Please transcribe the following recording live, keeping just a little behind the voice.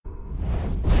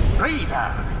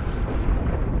Reader,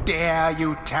 dare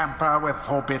you tamper with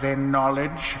forbidden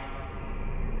knowledge?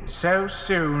 So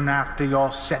soon after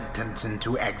your sentence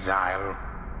into exile.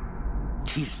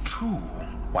 'Tis true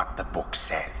what the book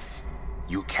says.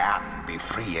 You can be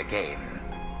free again.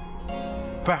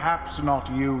 Perhaps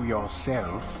not you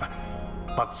yourself,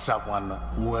 but someone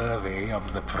worthy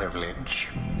of the privilege.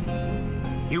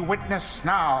 You witness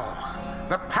now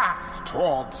the path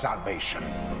toward salvation.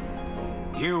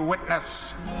 You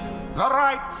witness the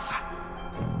rights,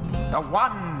 the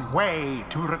one way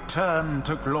to return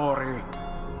to glory.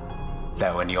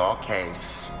 Though in your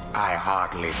case, I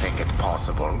hardly think it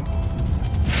possible.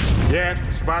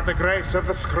 Yet, by the grace of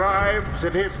the scribes,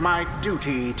 it is my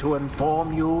duty to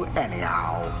inform you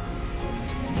anyhow.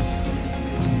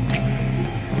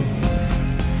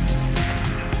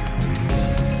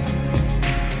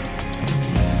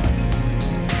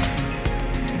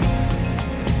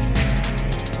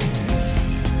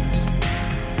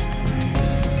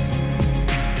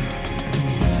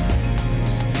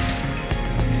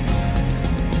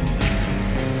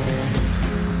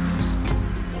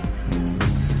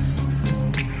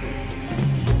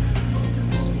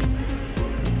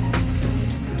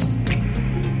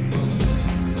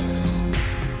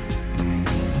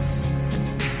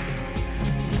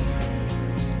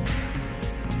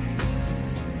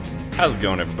 How's it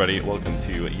going, everybody? Welcome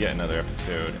to yet another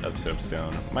episode of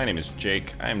Soapstone. My name is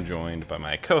Jake. I'm joined by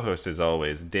my co-host, as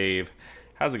always, Dave.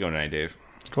 How's it going tonight, Dave?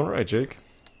 It's going all right, Jake.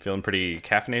 Feeling pretty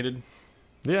caffeinated?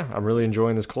 Yeah, I'm really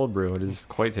enjoying this cold brew. It is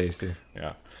quite tasty.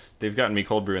 Yeah. Dave's gotten me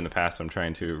cold brew in the past, so I'm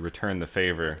trying to return the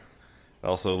favor. It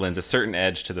also lends a certain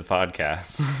edge to the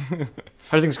podcast.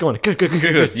 How are things going? Good.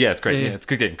 Yeah, it's great. Yeah, it's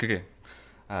good game.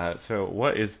 So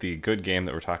what is the good game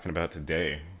that we're talking about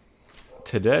today?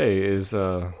 Today is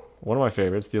one of my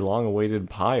favorites, the long-awaited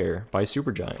Pyre by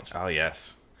Supergiant. Oh,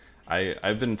 yes.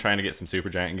 I've been trying to get some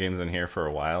Supergiant games in here for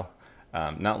a while.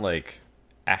 Not like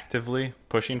actively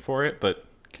pushing for it, but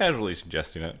casually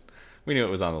suggesting it. We knew it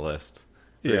was on the list.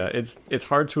 Yeah, it's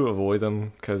hard to avoid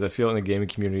them because I feel in the gaming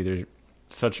community there's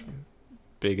such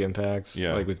big impacts.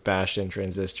 Yeah. Like with Bastion,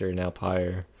 Transistor, now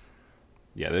Pyre.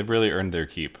 Yeah, they've really earned their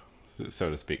keep, so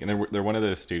to speak. And they're one of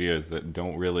those studios that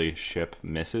don't really ship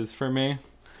misses for me.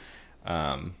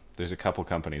 There's a couple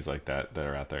companies like that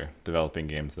are out there developing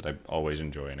games that I always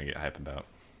enjoy and I get hype about.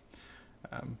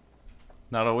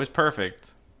 Not always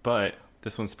perfect, but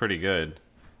this one's pretty good.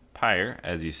 Pyre,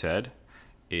 as you said,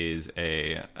 is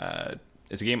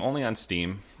it's a game only on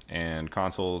Steam and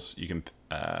consoles. You can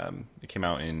it came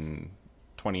out in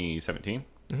 2017,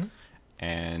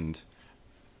 and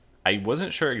I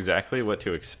wasn't sure exactly what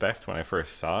to expect when I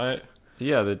first saw it.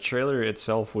 Yeah, the trailer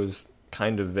itself was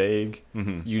kind of vague.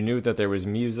 You knew that there was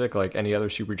music like any other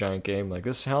Supergiant game. Like,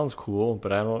 this sounds cool,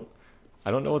 but I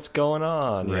don't know what's going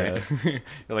on. Right. You're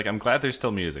like, I'm glad there's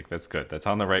still music. That's good. That's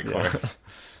on the right course.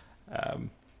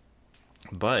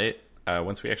 But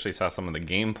once we actually saw some of the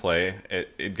gameplay,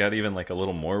 it got even like a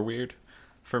little more weird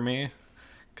for me,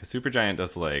 because Supergiant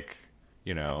does like,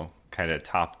 kind of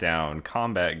top-down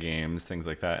combat games, things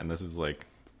like that, and this is like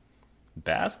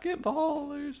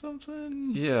basketball or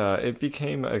something. Yeah, it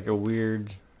became like a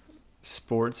weird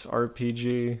sports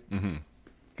RPG.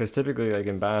 Because typically, like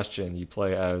in Bastion, you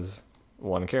play as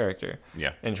one character.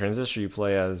 Yeah. In Transistor, you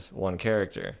play as one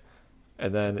character.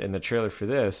 And then in the trailer for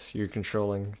this, you're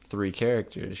controlling 3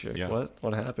 characters. You're like,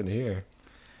 what happened here?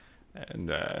 And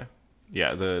the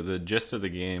gist of the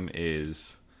game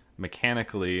is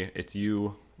mechanically it's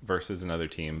you versus another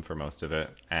team for most of it,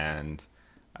 and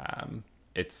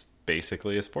it's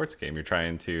basically a sports game. You're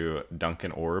trying to dunk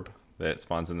an orb that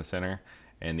spawns in the center,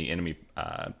 and the enemy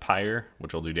Pyre,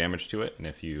 which will do damage to it, and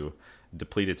if you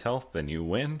deplete its health, then you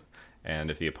win, and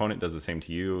if the opponent does the same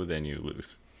to you, then you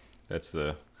lose. That's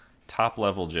the top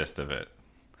level gist of it.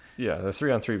 Yeah, the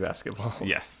 3-on-3 basketball.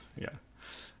 Yes, yeah.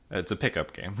 It's a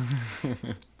pickup game.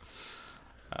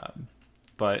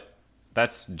 But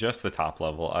that's just the top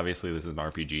level. Obviously, this is an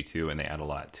RPG too, and they add a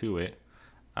lot to it.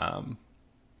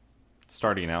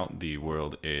 Starting out, the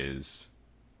world is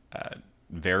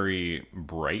very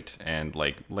bright and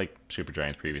like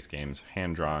Supergiant's previous games,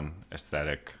 hand-drawn,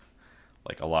 aesthetic,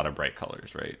 like a lot of bright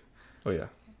colors, right? Oh, yeah.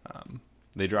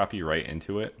 They drop you right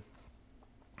into it,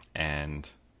 and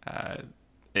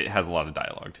it has a lot of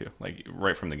dialogue too, like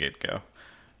right from the get-go.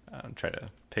 Try to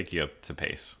pick you up to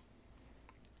pace.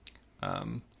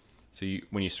 So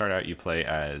when you start out, you play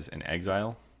as an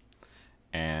exile,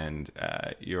 and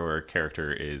your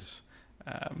character is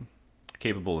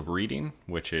capable of reading,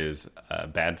 which is a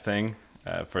bad thing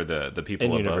for the people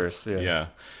in above. universe. Yeah.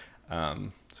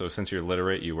 So since you're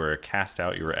literate, you were cast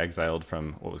out. You were exiled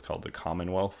from what was called the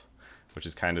Commonwealth, which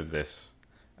is kind of this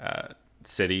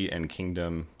city and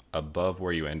kingdom above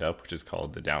where you end up, which is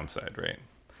called the downside, right?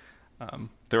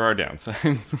 There are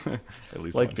downsides, at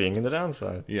least Like one. being in the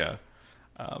downside. Yeah.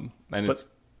 And But it's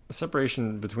the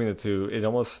separation between the two,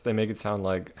 they make it sound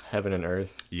like heaven and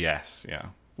earth, yes, yeah.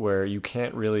 where you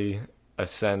can't really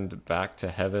ascend back to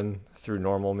heaven through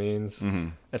normal means. Mm-hmm.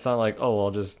 It's not like, oh,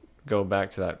 I'll just go back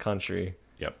to that country.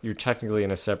 Yep. You're technically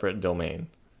in a separate domain,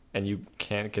 and you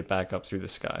can't get back up through the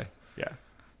sky. Yeah.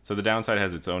 So the downside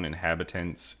has its own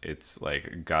inhabitants. It's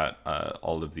like got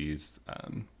all of these.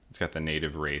 It's got the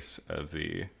native race of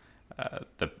the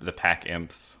pack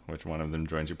imps, which one of them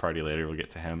joins your party later. We'll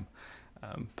get to him.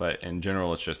 But in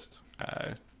general, it's just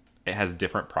it has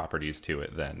different properties to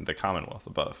it than the Commonwealth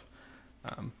above.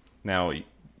 Now,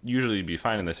 usually you'd be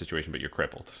fine in this situation, but you're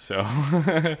crippled. So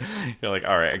you're like,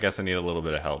 all right, I guess I need a little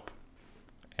bit of help.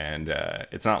 And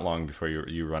it's not long before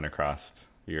you run across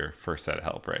your first set of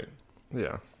help, right?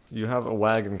 Yeah. You have a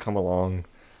wagon come along,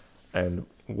 and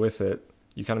with it,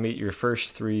 you kind of meet your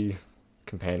first 3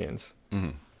 companions.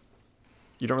 Mm-hmm.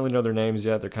 You don't really know their names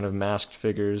yet. They're kind of masked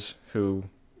figures who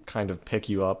kind of pick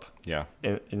you up. Yeah.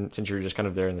 Since you're just kind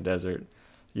of there in the desert,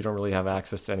 you don't really have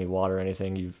access to any water or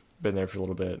anything. You've been there for a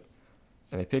little bit.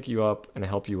 And they pick you up and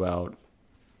help you out.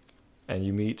 And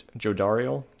you meet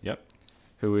Jodariel. Yep.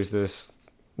 Who is this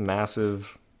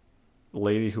massive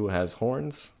lady who has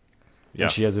horns. Yeah.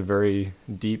 And she has a very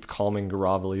deep, calming,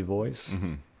 grovelly voice.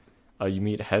 Mm-hmm. You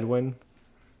meet Hedwyn.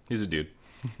 He's a dude.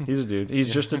 He's a dude.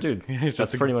 He's just a dude. He's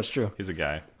That's pretty much true. He's a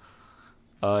guy.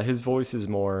 His voice is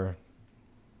more,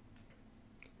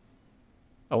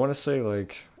 I want to say,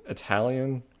 like,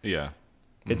 Italian. Yeah.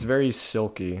 It's very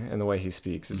silky in the way he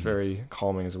speaks. It's very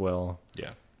calming as well.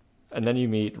 Yeah. And then you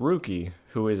meet Ruki,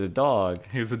 who is a dog.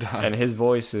 He's a dog. And his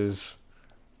voice is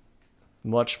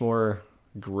much more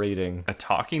grating. A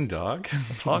talking dog?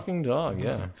 A talking dog,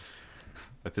 yeah.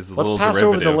 But this is a Let's little pass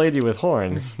derivative. over the lady with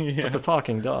horns. Yeah. But the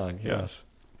talking dog, Yeah. yes.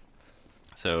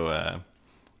 So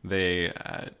they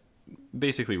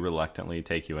basically reluctantly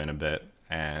take you in a bit,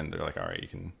 and they're like, all right, you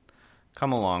can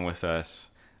come along with us.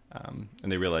 And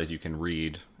they realize you can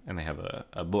read, and they have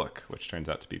a book, which turns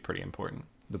out to be pretty important.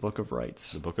 The Book of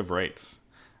Rights. The Book of Rights.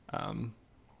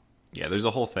 Yeah, there's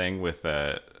a whole thing with,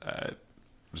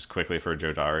 just quickly for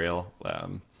Jodariel,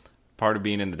 part of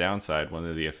being in the downside, one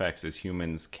of the effects is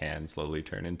humans can slowly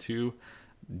turn into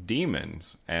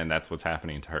demons, and that's what's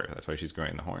happening to her. That's why she's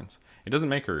growing the horns. It doesn't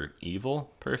make her evil,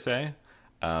 per se,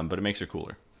 but it makes her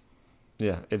cooler.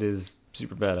 Yeah, it is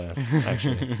super badass,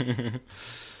 actually.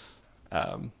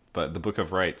 But the Book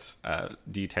of Rights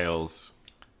details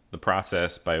the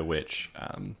process by which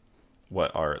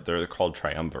they're called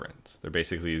triumvirates. They're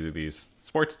basically these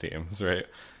sports teams, right?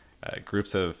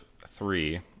 Groups of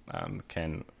 3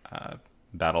 can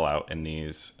battle out in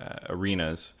these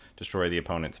arenas, destroy the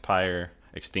opponent's pyre,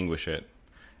 extinguish it,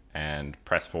 and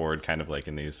press forward, kind of like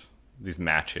in these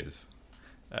matches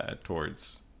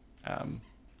towards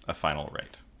a final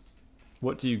right.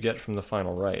 What do you get from the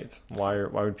final right? Why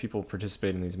would people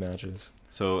participate in these matches?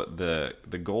 So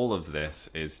the goal of this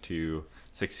is to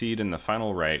succeed in the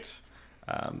final right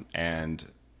and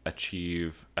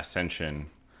achieve ascension,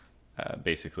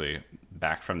 basically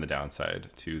back from the downside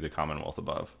to the Commonwealth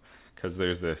above, because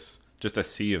there's this just a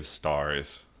sea of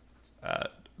stars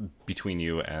between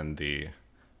you and the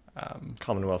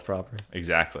Commonwealth proper.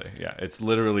 exactly. Yeah, it's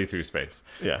literally through space.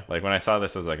 Yeah. Like when I saw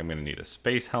this, I was like, I'm gonna need a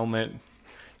space helmet.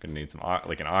 Gonna need some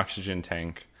like an oxygen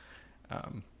tank.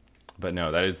 But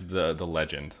no, that is the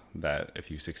legend that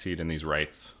if you succeed in these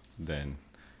rites, then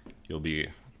you'll be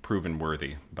proven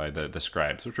worthy by the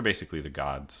scribes, which are basically the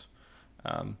gods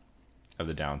of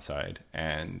the downside,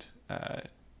 and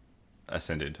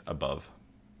ascended above,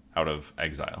 out of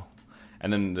exile.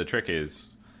 And then the trick is,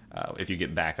 if you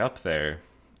get back up there,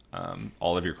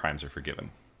 all of your crimes are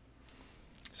forgiven.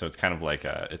 So it's kind of like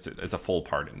it's a full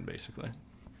pardon, basically.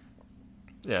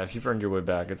 Yeah, if you've earned your way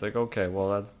back, it's like, okay, well,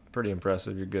 that's pretty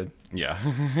impressive. You're good. Yeah.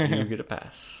 You get a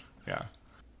pass. Yeah.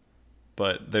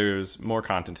 But there's more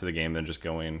content to the game than just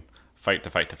going fight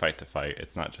to fight to fight to fight.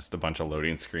 It's not just a bunch of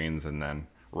loading screens and then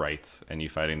rights and you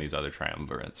fighting these other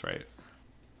triumvirates, right?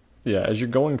 Yeah, as you're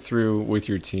going through with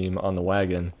your team on the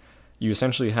wagon, you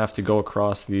essentially have to go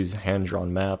across these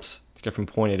hand-drawn maps to get from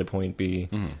point A to point B.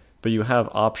 Mm-hmm. But you have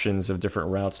options of different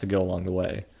routes to go along the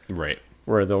way. Right.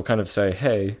 Where they'll kind of say,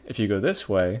 hey, if you go this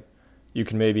way, you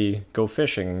can maybe go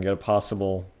fishing and get a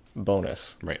possible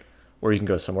bonus. Right. Or you can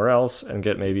go somewhere else and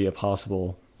get maybe a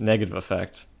possible negative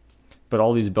effect. But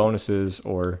all these bonuses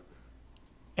or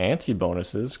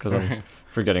anti-bonuses, because I'm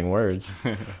forgetting words,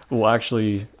 will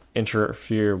actually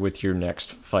interfere with your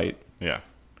next fight. Yeah.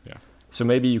 Yeah. So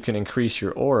maybe you can increase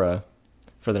your aura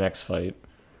for the next fight,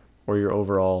 or your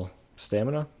overall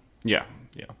stamina. Yeah.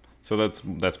 So that's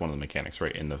one of the mechanics,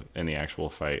 right? In the actual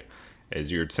fight,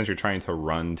 is since you're trying to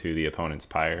run to the opponent's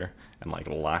pyre and like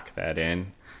lock that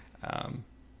in.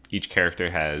 Each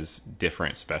character has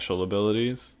different special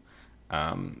abilities,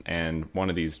 and one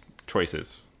of these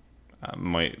choices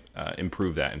might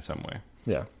improve that in some way.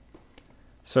 Yeah.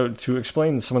 So to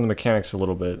explain some of the mechanics a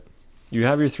little bit, you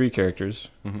have your 3 characters.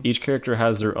 Each character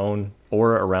has their own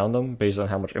aura around them based on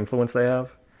how much influence they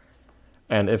have.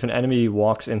 And if an enemy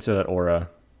walks into that aura,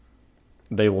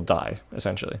 they will die,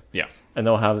 essentially. Yeah. And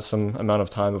they'll have some amount of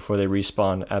time before they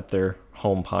respawn at their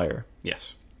home pyre.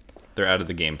 Yes. They're out of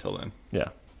the game till then. Yeah.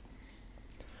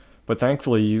 But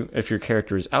thankfully, if your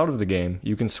character is out of the game,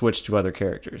 you can switch to other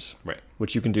characters. Right.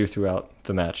 Which you can do throughout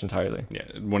the match entirely.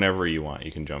 Yeah. Whenever you want,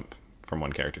 you can jump from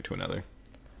one character to another.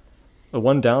 The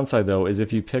one downside, though, is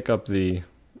if you pick up the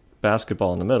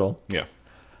basketball in the middle, Yeah.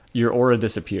 your aura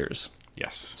disappears.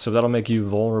 Yes. So that'll make you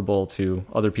vulnerable to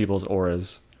other people's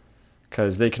auras,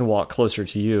 because they can walk closer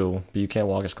to you, but you can't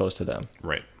walk as close to them.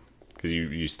 Right. Because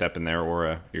you step in their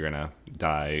aura, you're going to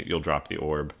die, you'll drop the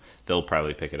orb, they'll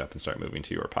probably pick it up and start moving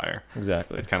to your pyre.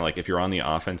 Exactly. It's kind of like if you're on the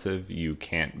offensive, you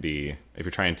can't be, if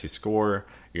you're trying to score,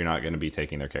 you're not going to be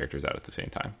taking their characters out at the same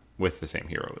time, with the same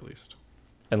hero at least.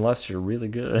 Unless you're really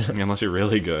good. Unless you're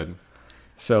really good.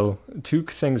 So 2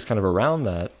 things kind of around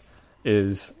that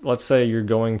is, let's say you're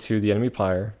going to the enemy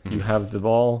pyre, you have the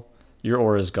ball, your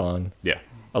aura is gone. Yeah.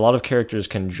 A lot of characters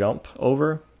can jump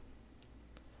over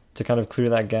to kind of clear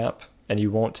that gap, and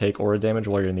you won't take aura damage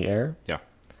while you're in the air. Yeah.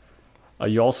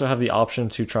 You also have the option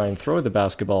to try and throw the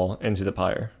basketball into the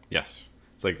pyre. Yes.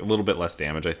 It's like a little bit less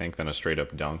damage, I think, than a straight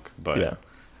up dunk, but Yeah.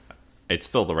 it's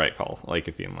still the right call, like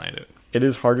if you can land it. It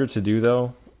is harder to do,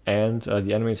 though, and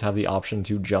the enemies have the option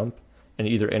to jump and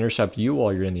either intercept you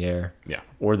while you're in the air, Yeah.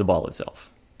 or the ball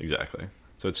itself. Exactly.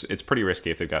 So it's pretty risky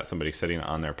if they've got somebody sitting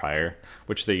on their pyre,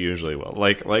 which they usually will.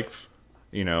 Like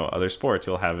other sports,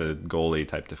 you'll have a goalie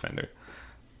type defender.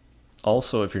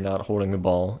 Also, if you're not holding the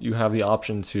ball, you have the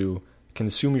option to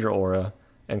consume your aura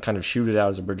and kind of shoot it out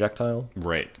as a projectile.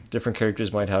 Right. Different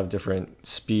characters might have different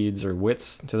speeds or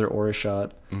widths to their aura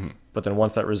shot, but then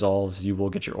once that resolves, you will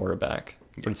get your aura back.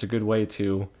 Yeah. But it's a good way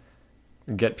to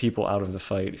get people out of the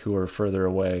fight who are further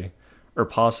away or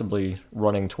possibly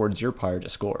running towards your pyre to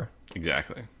score.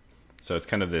 Exactly. So it's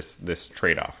kind of this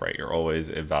trade-off, right? You're always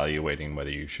evaluating whether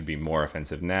you should be more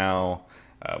offensive now,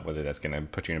 whether that's going to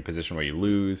put you in a position where you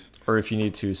lose. Or if you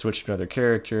need to switch to another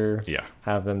character, Yeah.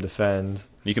 have them defend.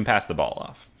 You can pass the ball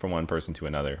off from one person to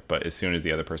another, but as soon as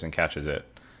the other person catches it,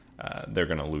 they're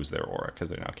going to lose their aura because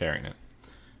they're now carrying it.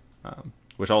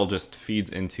 Which all just feeds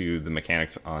into the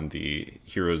mechanics on the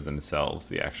heroes themselves,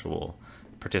 the actual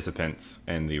participants,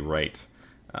 and the right.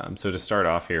 So to start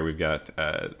off here, we've got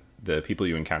the people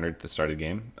you encountered at the start of the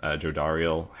game,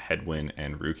 Jodariel, Hedwyn,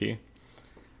 and Ruki.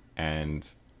 And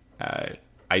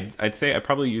I'd say I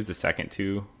probably use the second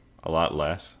two a lot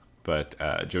less, but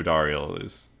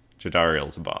Jodariel's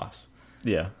a boss.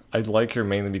 Yeah, I like her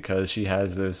mainly because she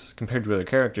has this, compared to other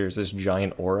characters, this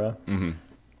giant aura. Mm-hmm.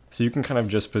 So you can kind of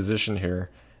just position her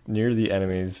near the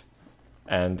enemies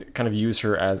and kind of use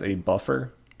her as a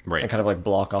buffer. Right. And kind of like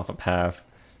block off a path,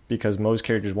 because most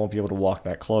characters won't be able to walk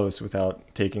that close without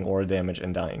taking aura damage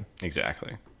and dying.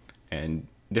 Exactly. And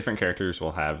different characters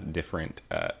will have different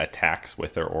attacks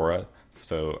with their aura.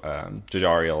 So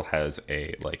Jodariel has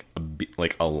a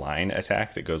line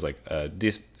attack that goes like a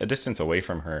distance away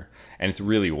from her, and it's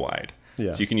really wide.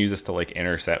 Yeah. So you can use this to like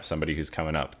intercept somebody who's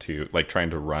coming up to like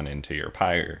trying to run into your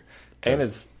pyre. And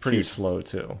it's pretty slow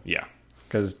too. Yeah.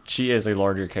 Because she is a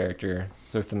larger character,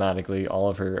 so thematically all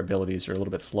of her abilities are a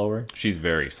little bit slower. She's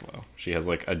very slow. She has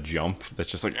like a jump that's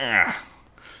just like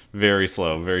very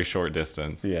slow, very short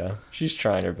distance. Yeah, she's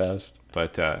trying her best.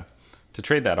 But to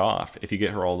trade that off, if you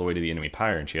get her all the way to the enemy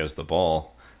pyre and she has the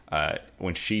ball,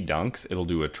 when she dunks, it'll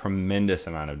do a tremendous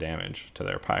amount of damage to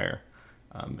their pyre,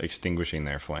 extinguishing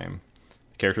their flame.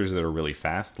 Characters that are really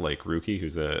fast, like Ruki,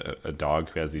 who's a dog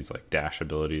who has these like dash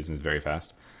abilities and is very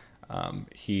fast,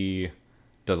 he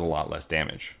does a lot less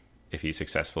damage if he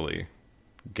successfully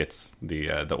gets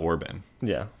the orb in.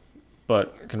 Yeah,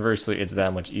 but conversely, it's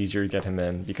that much easier to get him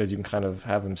in because you can kind of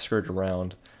have him skirt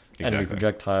around enemy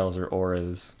projectiles or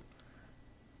auras.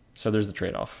 So there's the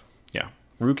trade-off. Yeah.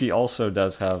 Ruki also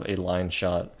does have a line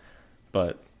shot,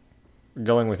 but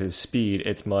going with his speed,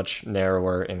 it's much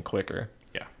narrower and quicker.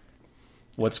 Yeah.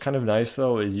 What's kind of nice,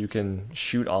 though, is you can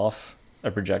shoot off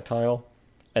a projectile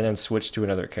and then switch to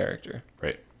another character.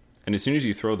 Right. And as soon as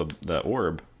you throw the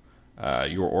orb,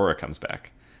 your aura comes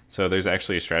back. So there's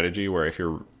actually a strategy where if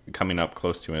you're coming up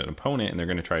close to an opponent and they're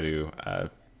going to try to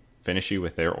finish you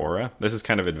with their aura, this is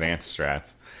kind of advanced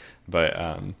strats,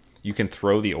 but you can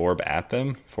throw the orb at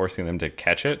them, forcing them to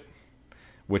catch it,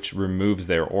 which removes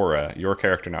their aura. Your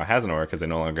character now has an aura because they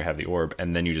no longer have the orb,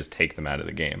 and then you just take them out of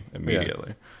the game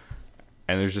immediately. Yeah.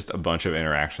 And there's just a bunch of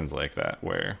interactions like that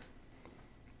where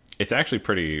it's actually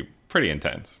pretty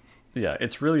intense. Yeah,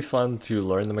 it's really fun to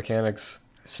learn the mechanics.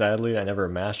 Sadly, I never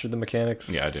mastered the mechanics.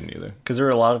 Yeah, I didn't either. Because there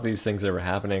were a lot of these things that were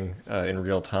happening in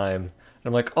real time. And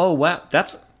I'm like, oh, wow,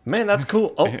 that's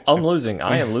cool. Oh, I'm losing.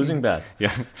 I am losing bad.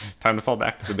 Yeah, time to fall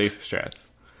back to the basic strats.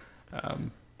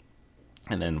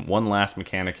 And then one last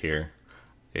mechanic here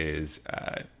is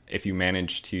if you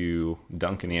manage to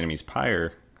dunk in the enemy's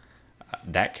Pyre,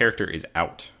 that character is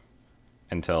out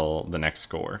until the next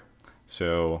score.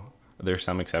 So there's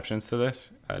some exceptions to this.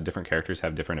 Different characters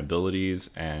have different abilities,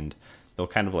 and they'll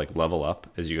kind of like level up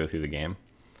as you go through the game.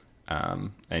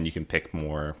 And you can pick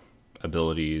more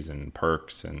abilities and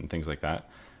perks and things like that.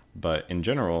 But in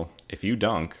general, if you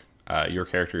dunk, your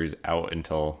character is out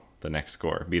until the next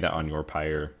score, be that on your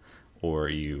Pyre or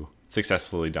you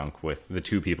successfully dunk with the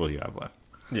 2 people you have left.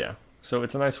 Yeah. So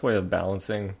it's a nice way of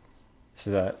balancing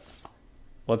so that,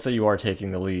 let's say you are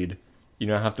taking the lead, you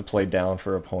don't have to play down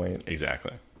for a point.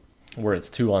 Exactly. Where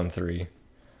it's 2-on-3.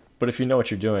 But if you know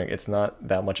what you're doing, it's not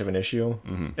that much of an issue.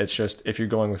 Mm-hmm. It's just if you're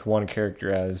going with one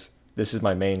character as, this is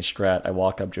my main strat, I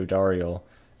walk up Jodariel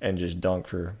and just dunk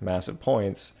for massive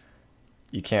points,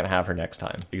 you can't have her next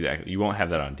time. Exactly. You won't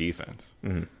have that on defense.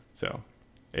 Mm-hmm. So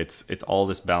it's all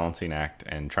this balancing act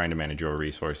and trying to manage your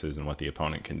resources and what the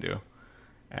opponent can do.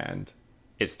 And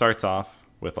it starts off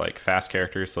with like fast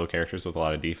characters, slow characters with a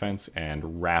lot of defense,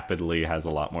 and rapidly has a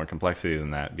lot more complexity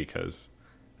than that because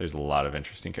there's a lot of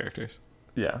interesting characters.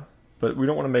 Yeah, but we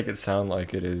don't want to make it sound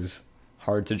like it is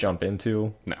hard to jump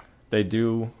into. No. They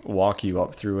do walk you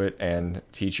up through it and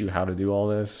teach you how to do all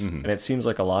this. Mm-hmm. And it seems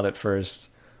like a lot at first,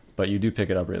 but you do pick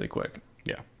it up really quick.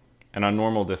 Yeah. And on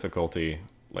normal difficulty,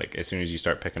 like as soon as you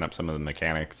start picking up some of the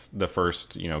mechanics, the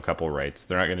first, couple rights,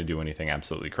 they're not going to do anything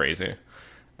absolutely crazy.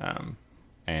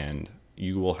 And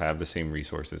you will have the same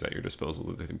resources at your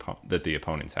disposal that the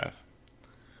opponents have.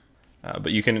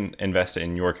 But you can invest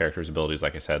in your character's abilities,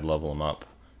 like I said, level them up.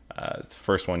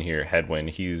 First one here,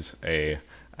 Headwind, he's a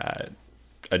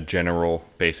general,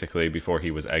 basically, before he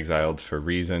was exiled for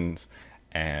reasons.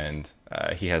 And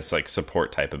he has like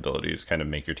support type abilities, kind of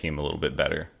make your team a little bit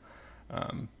better.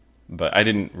 But I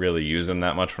didn't really use him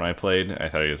that much when I played. I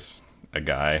thought he was a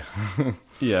guy.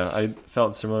 Yeah, I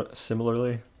felt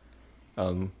similarly.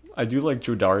 I do like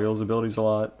Jodariel's abilities a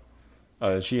lot.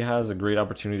 She has a great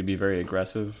opportunity to be very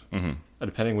aggressive. Mm-hmm.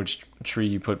 Depending which tree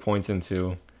you put points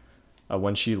into,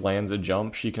 when she lands a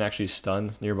jump, she can actually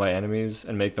stun nearby enemies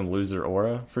and make them lose their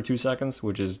aura for 2 seconds,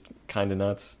 which is kind of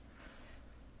nuts.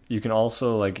 You can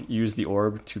also like use the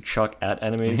orb to chuck at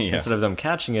enemies. Yeah. Instead of them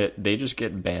catching it, they just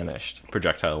get banished.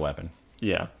 Projectile weapon.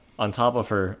 Yeah, on top of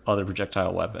her other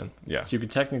projectile weapon. Yeah. So you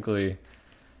could technically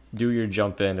do your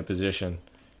jump in a position,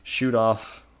 shoot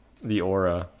off the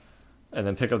aura, and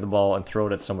then pick up the ball and throw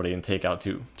it at somebody and take out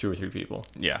two or three people.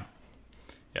 Yeah.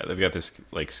 Yeah, they've got this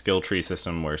like skill tree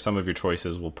system where some of your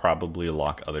choices will probably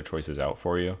lock other choices out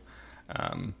for you.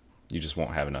 You just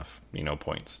won't have enough,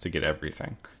 points to get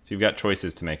everything. So you've got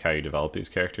choices to make how you develop these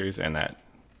characters, and that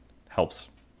helps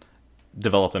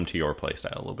develop them to your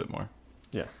playstyle a little bit more.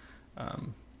 Yeah.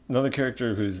 Another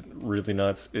character who's really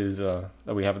nuts is that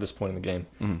we have at this point in the game,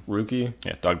 mm-hmm. Rookie.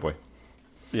 Yeah, Dog Boy.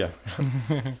 Yeah.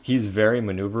 He's very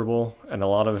maneuverable, and a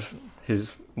lot of his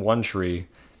one tree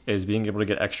is being able to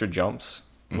get extra jumps,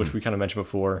 mm-hmm. which we kind of mentioned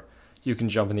before. You can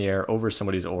jump in the air over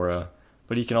somebody's aura,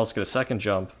 but you can also get a second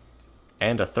jump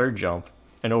and a third jump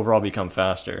and overall become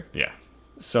faster. Yeah.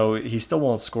 So he still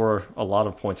won't score a lot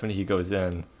of points when he goes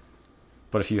in,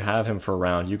 but if you have him for a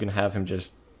round, you can have him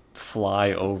just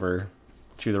fly over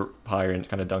to the Pyre and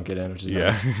kind of dunk it in, which is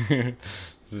nice.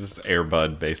 It's just Air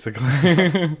Bud, basically.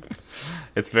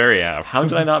 It's very apt. How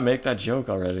did I not make that joke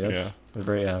already? That's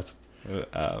very apt.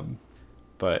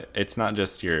 But it's not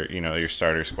just your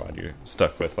starter squad you're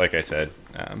stuck with. Like I said,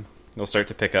 you'll start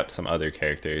to pick up some other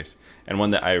characters. And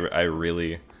one that I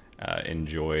really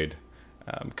enjoyed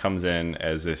comes in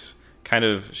as this kind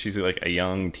of, she's like a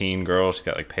young teen girl. She's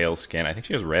got like pale skin. I think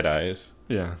she has red eyes.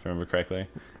 Yeah. If I remember correctly.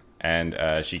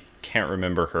 And she can't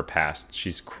remember her past.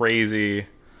 She's crazy,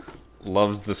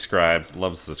 loves the scribes,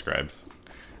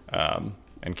 and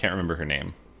can't remember her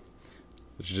name.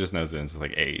 She just knows it ends with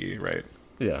like AE, right?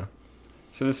 Yeah.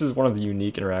 So this is one of the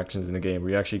unique interactions in the game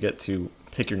where you actually get to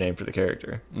pick your name for the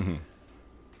character. Mm-hmm.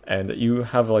 And you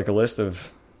have like a list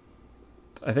of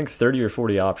I think 30 or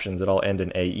 40 options that all end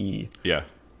in AE. Yeah.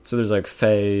 So there's like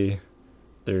Faye,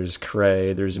 there's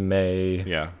Cray, there's May.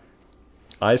 Yeah.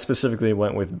 I specifically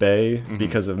went with Bay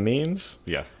because of memes.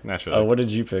 Yes, naturally. What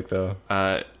did you pick though?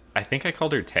 I think I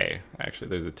called her Tay. Actually,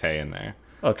 there's a Tay in there.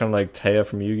 Oh, kind of like Taya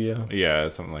from Yu-Gi-Oh. Yeah,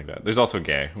 something like that. There's also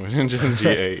Gay,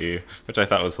 GAE, which I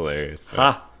thought was hilarious. But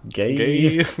Ha,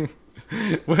 gay.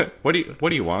 what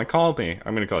do you want to call me?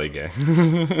 I'm gonna call you Gay.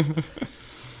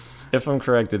 If I'm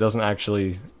correct, it doesn't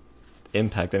actually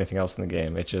impact anything else in the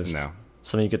game. It's just No.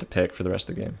 something you get to pick for the rest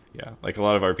of the game. Yeah, like a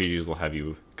lot of RPGs will have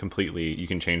you you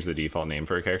can change the default name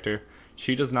for a character.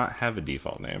 She does not have a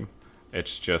default name.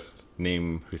 It's just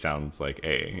name who sounds like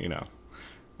A.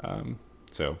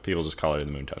 So people just call her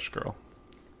the Moontouch Girl.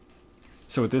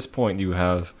 So at this point, you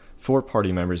have 4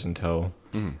 party members in tow,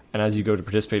 and as you go to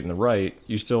participate in the rite,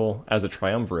 you still, as a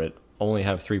triumvirate, only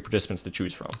have 3 participants to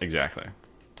choose from. Exactly.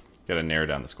 Got to narrow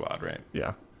down the squad, right?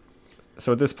 Yeah.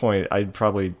 So at this point, I'd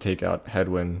probably take out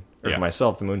Hedwyn, or Yeah. for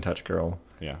myself, the Moontouch Girl.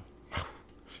 Yeah.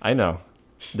 I know.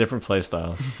 Different play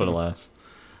styles, but alas.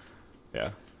 Yeah.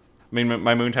 I mean,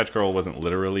 my Moontouch Girl wasn't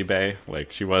literally Bae,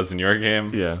 like she was in your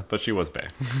game. Yeah. But she was Bae.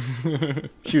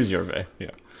 She was your Bay. Yeah.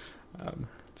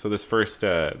 So this first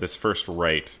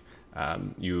rite,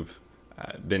 you've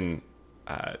been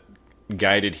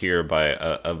guided here by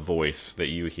a voice that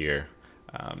you hear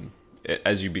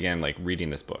as you began reading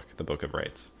this book, the Book of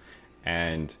Rites,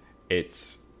 and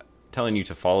it's telling you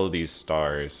to follow these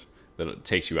stars that it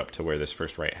takes you up to where this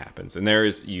first rite happens. And there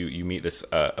is you meet this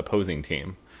opposing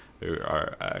team who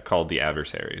are called the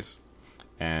Adversaries.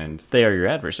 And They are your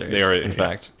adversaries. they are, in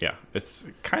fact. Yeah, it's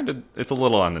a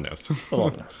little on the nose. A little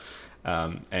on the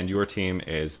nose. And your team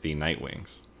is the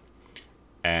Nightwings.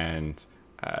 And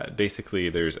basically,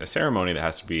 there's a ceremony that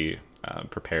has to be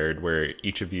prepared where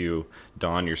each of you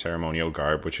don your ceremonial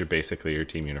garb, which are basically your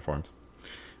team uniforms.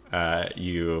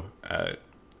 You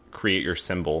create your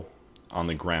symbol on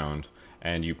the ground,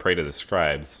 and you pray to the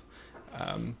scribes.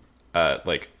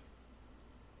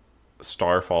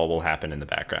 Starfall will happen in the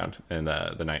background in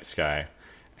the night sky,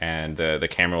 and the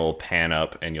camera will pan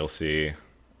up, and you'll see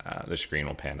the screen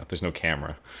will pan up. There's no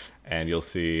camera, and you'll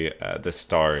see the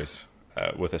stars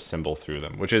with a symbol through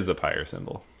them, which is the Pyre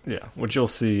symbol. Yeah, which you'll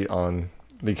see on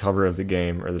the cover of the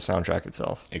game or the soundtrack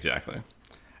itself. Exactly.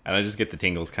 And I just get the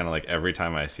tingles kind of every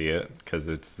time I see it, because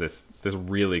it's this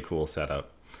really cool setup.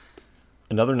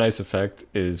 Another nice effect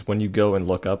is when you go and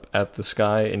look up at the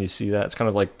sky and you see that, it's kind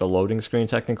of like the loading screen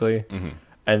technically.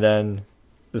 And then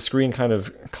the screen kind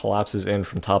of collapses in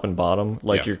from top and bottom,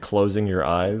 like you're closing your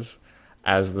eyes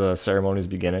as the ceremony is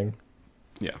beginning.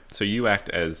 Yeah. So you act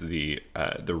as the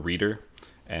reader,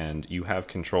 and you have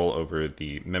control over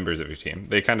the members of your team.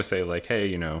 They kind of say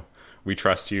hey, we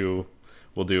trust you.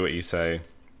 We'll do what you say.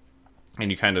 And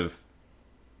you kind of,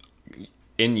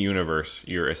 in universe,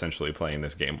 you're essentially playing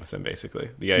this game with them, basically.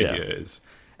 The idea is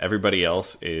everybody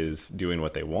else is doing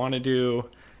what they want to do.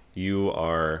 You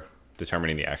are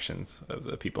determining the actions of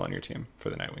the people on your team for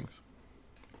the Nightwings.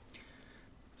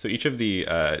 So each of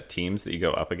the teams that you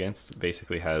go up against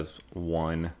basically has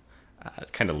one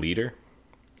kind of leader.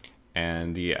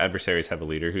 And the adversaries have a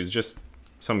leader who's just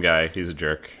some guy. He's a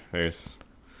jerk.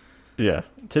 Yeah,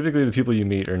 typically the people you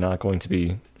meet are not going to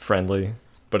be friendly.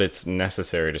 But it's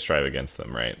necessary to strive against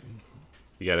them, right?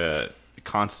 You gotta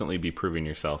constantly be proving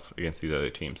yourself against these other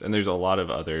teams. And there's a lot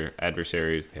of other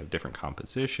adversaries. They have different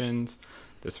compositions.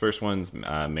 This first one's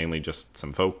mainly just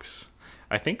some folks.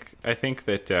 I think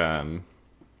that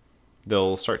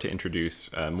they'll start to introduce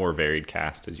a more varied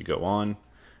cast as you go on.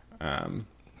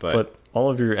 But all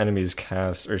of your enemies'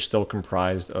 cast are still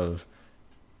comprised of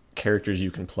characters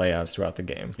you can play as throughout the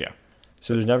game. Yeah.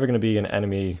 So there's never going to be an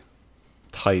enemy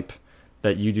type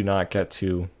that you do not get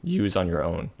to use on your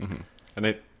own.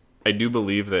 And I do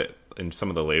believe that in some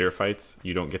of the later fights,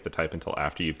 you don't get the type until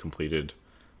after you've completed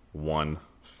one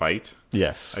fight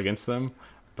against them.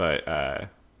 But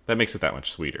that makes it that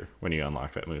much sweeter when you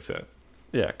unlock that moveset.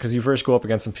 Yeah, because you first go up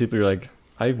against some people, you're like,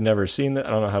 I've never seen that. I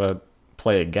don't know how to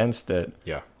play against it.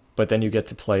 Yeah. But then you get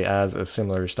to play as a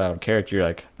similar styled character. You're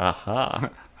like, aha.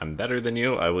 I'm better than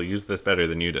you. I will use this better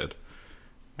than you did.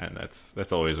 And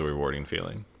that's always a rewarding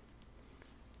feeling.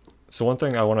 So one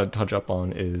thing I want to touch up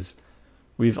on is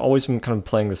we've always been kind of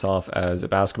playing this off as a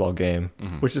basketball game,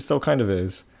 which it still kind of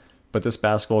is. But this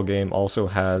basketball game also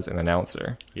has an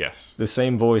announcer. Yes. The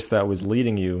same voice that was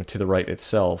leading you to the rite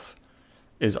itself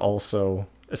is also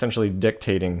essentially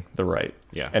dictating the rite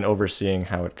and overseeing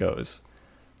how it goes.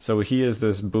 So he is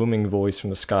this booming voice from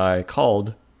the sky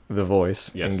called the Voice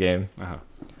in-game.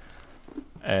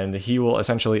 And he will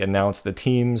essentially announce the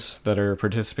teams that are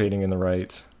participating in the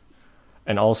rite.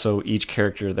 and also each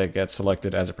character that gets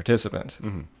selected as a participant.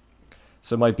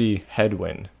 So it might be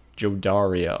Headwind,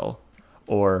 Jodariel,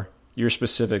 or your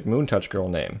specific Moontouch girl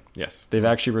name. Yes. They've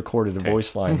actually recorded a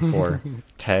voice line for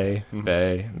Tay,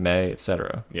 Bay, May,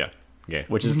 etc. Yeah. Yeah.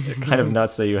 Which is kind of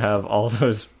nuts that you have all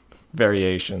those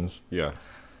variations. Yeah.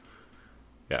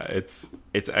 Yeah, it's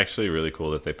actually really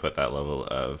cool that they put that level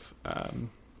of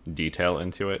detail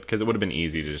into it, because it would have been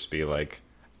easy to just be like,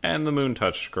 and the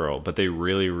Moontouch girl, but they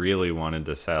really, really wanted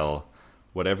to sell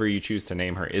whatever you choose to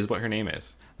name her is what her name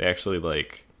is. They actually,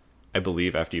 like, I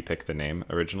believe after you pick the name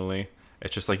originally,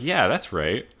 it's just like, yeah, that's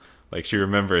right. Like, she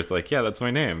remembers, like, yeah, that's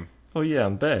my name. Oh yeah,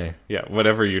 I'm Bay. Yeah,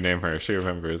 whatever you name her, she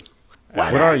remembers.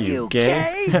 What are you,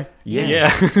 gay?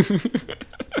 Yeah.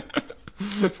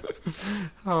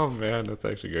 Oh man, that's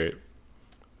actually great.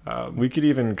 We could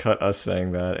even cut us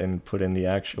saying that and put in the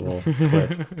actual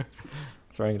clip.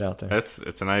 Throwing it out there.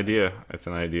 It's an idea. It's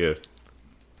an idea.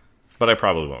 But I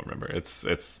probably won't remember. It's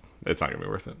not gonna be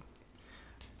worth it.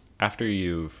 After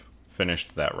you've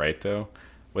finished that right, though,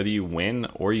 whether you win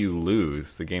or you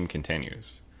lose, the game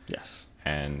continues. Yes.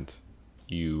 And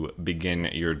you begin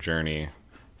your journey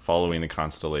following the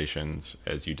constellations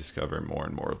as you discover more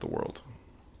and more of the world.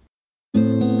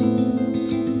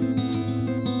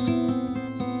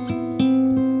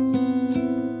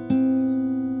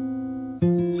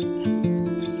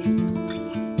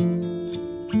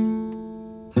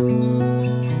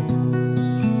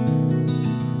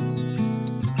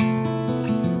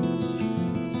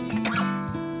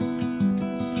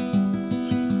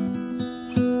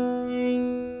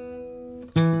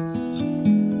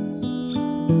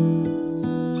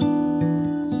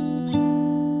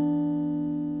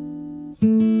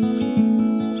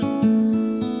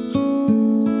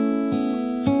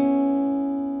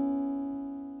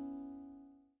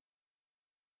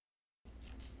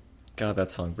 God,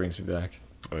 that song brings me back.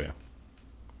 Oh yeah.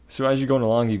 So as you're going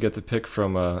along, you get to pick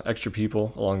from extra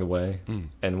people along the way.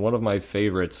 And one of my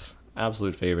favorites,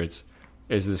 absolute favorites,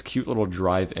 is this cute little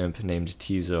drive imp named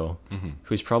Tizo,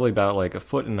 who's probably about like a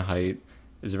foot in height,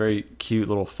 is a very cute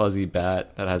little fuzzy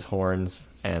bat that has horns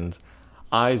and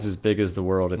eyes as big as the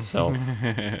world itself.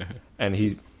 And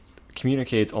he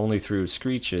communicates only through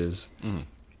screeches,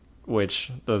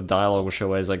 which the dialogue will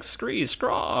show as like scree,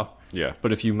 scraw. Yeah.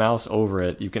 But if you mouse over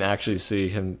it, you can actually see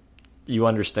him. You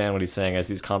understand what he's saying as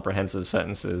these comprehensive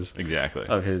sentences. Exactly.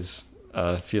 Of his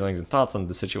feelings and thoughts on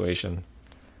the situation.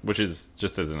 Which is,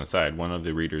 just as an aside, one of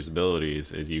the reader's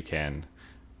abilities is you can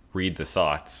read the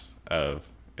thoughts of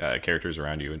characters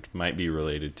around you. It might be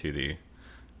related to the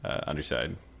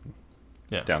underside.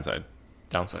 Yeah. Downside.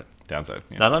 Downside.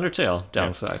 Yeah. Not Undertale.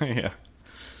 Downside. Yeah.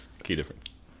 Key difference.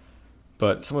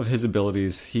 But some of his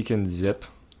abilities, he can zip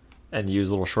and use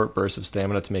little short bursts of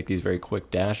stamina to make these very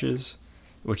quick dashes,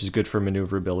 which is good for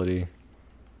maneuverability.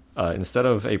 Instead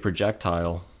of a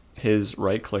projectile, his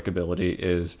right-click ability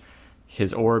is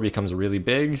his aura becomes really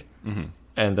big,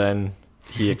 and then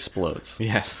he explodes.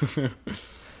 Yes.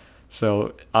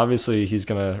 So obviously he's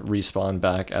going to respawn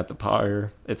back at the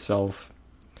pyre itself,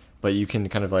 but you can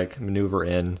kind of like maneuver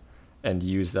in and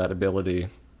use that ability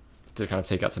to kind of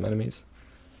take out some enemies.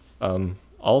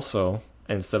 Also,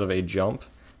 instead of a jump,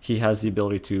 he has the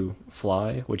ability to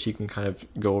fly, which he can kind of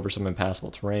go over some impassable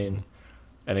terrain,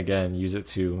 and again, use it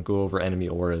to go over enemy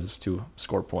auras to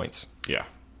score points. Yeah.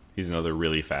 He's another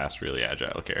really fast, really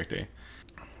agile character.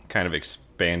 Kind of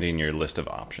expanding your list of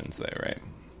options there, right?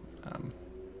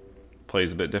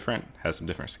 Plays a bit different, has some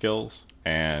different skills,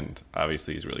 and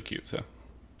obviously he's really cute, so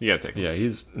you gotta take him. Yeah,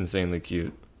 he's insanely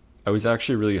cute. I was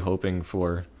actually really hoping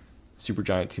for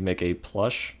Supergiant to make a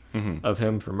plush of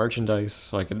him for merchandise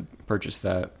so I could purchase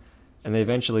that, and they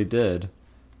eventually did,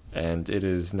 and it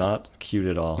is not cute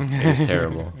at all. It is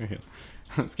terrible.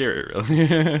 It's scary, really.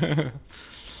 Yeah.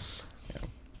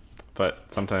 But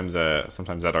sometimes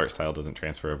that art style doesn't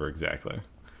transfer over exactly.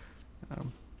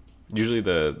 Usually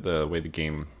the way the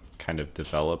game kind of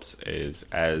develops is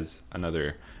as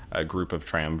another group of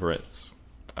triumvirates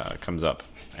comes up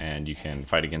and you can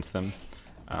fight against them,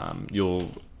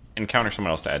 you'll encounter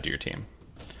someone else to add to your team.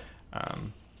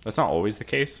 That's not always the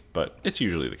case, but it's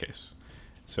usually the case.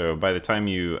 So by the time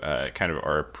you kind of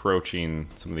are approaching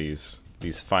some of these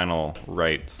final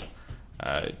rites,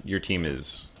 your team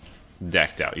is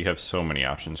decked out. You have so many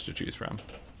options to choose from.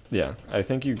 Yeah, I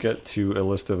think you get to a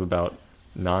list of about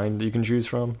 9 that you can choose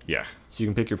from. Yeah. So you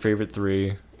can pick your favorite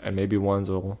 3, and maybe ones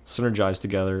will synergize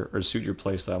together or suit your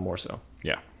playstyle more so.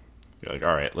 Yeah. You're like,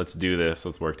 all right, let's do this.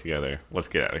 Let's work together. Let's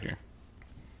get out of here.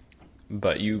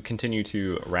 But you continue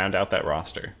to round out that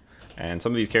roster. And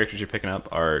some of these characters you're picking up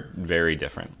are very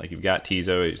different. Like you've got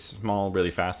Tizo, he's small,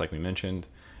 really fast, like we mentioned.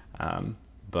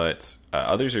 but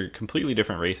others are completely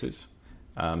different races,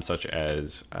 such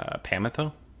as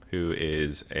Pamitha, who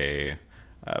is a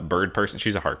bird person.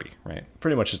 She's a harpy, right?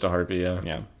 Pretty much just a harpy, yeah.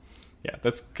 Yeah.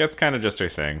 That's kind of just her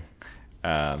thing.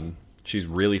 She's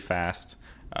really fast.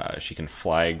 She can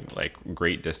fly like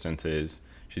great distances.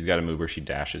 She's got a move where she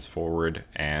dashes forward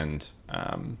and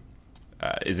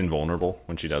is invulnerable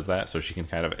when she does that. So she can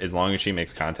kind of, as long as she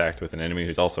makes contact with an enemy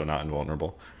who's also not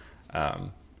invulnerable,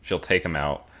 she'll take them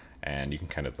out, and you can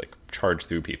kind of like charge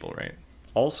through people, right?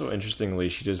 Also, interestingly,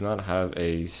 she does not have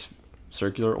a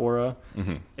circular aura.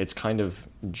 Mm-hmm. It's kind of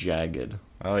jagged.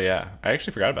 Oh yeah, I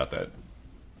actually forgot about that.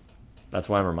 That's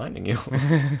why I'm reminding you.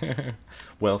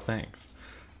 Well, thanks.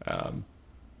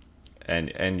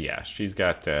 And yeah, she's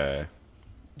got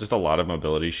just a lot of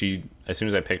mobility. She, as soon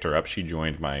as I picked her up, she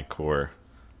joined my core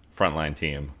frontline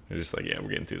team. They're just like, yeah, we're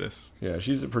getting through this. Yeah,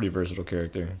 she's a pretty versatile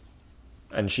character.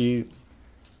 And she,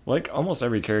 like almost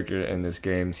every character in this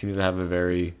game, seems to have a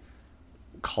very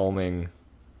calming,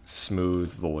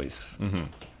 smooth voice. Mm-hmm.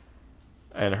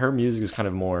 And her music is kind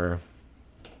of more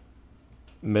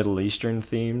Middle Eastern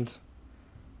themed.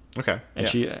 Okay.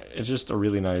 And yeah. it's just a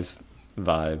really nice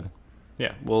vibe.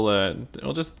 Yeah, we'll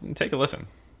just take a listen.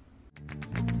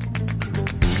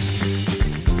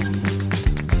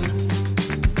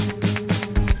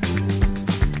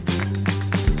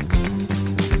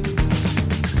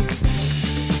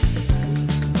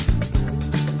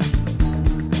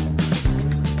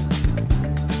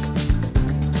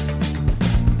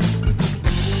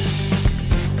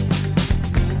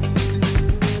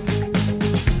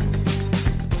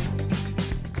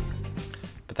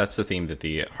 But that's the theme that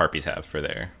the harpies have for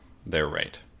their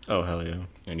right. Oh, hell yeah.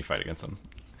 When you fight against them.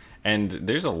 And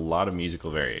there's a lot of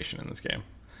musical variation in this game.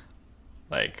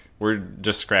 Like, we're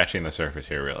just scratching the surface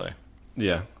here, really.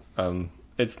 Yeah.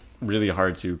 It's really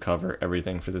hard to cover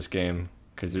everything for this game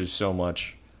because there's so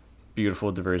much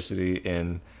beautiful diversity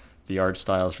in the art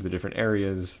styles for the different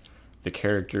areas, the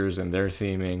characters and their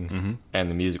theming, Mm-hmm. and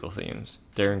the musical themes.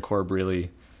 Darren Korb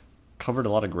really covered a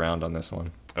lot of ground on this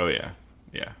one. Oh, yeah.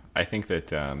 Yeah. I think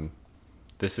that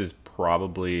this is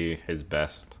probably his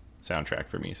best soundtrack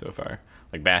for me so far.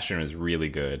 Like, Bastion is really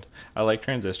good. I like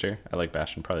Transistor. I like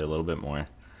Bastion probably a little bit more.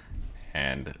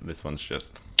 And this one's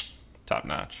just top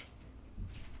notch.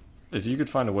 If you could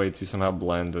find a way to somehow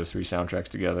blend those three soundtracks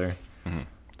together, Mm-hmm.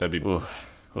 That'd be... ooh,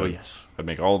 oh yes. I'd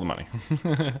make all the money.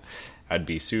 I'd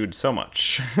be sued so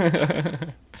much.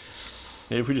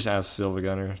 If we just ask Silva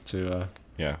Gunner to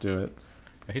Yeah. do it.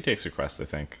 He takes requests, I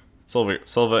think.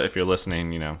 Silva, if you're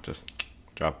listening, just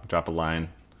drop a line.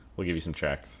 We'll give you some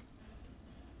tracks.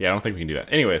 Yeah, I don't think we can do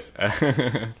that. Anyways,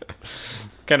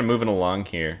 kind of moving along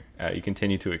here. You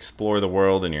continue to explore the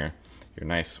world in your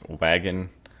nice wagon,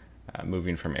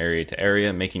 moving from area to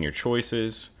area, making your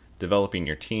choices, developing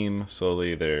your team.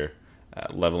 Slowly they're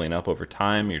leveling up over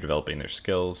time. You're developing their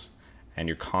skills, and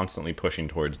you're constantly pushing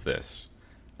towards this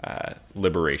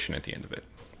liberation at the end of it.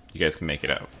 You guys can make it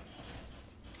out.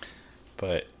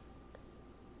 But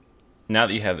now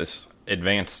that you have this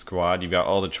advanced squad, you've got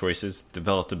all the choices,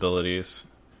 developed abilities.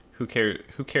 Who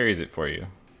carries it for you?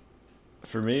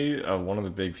 For me, one of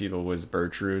the big people was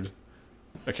Bertrude,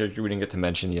 a character we didn't get to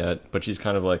mention yet, but she's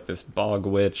kind of like this bog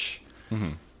witch.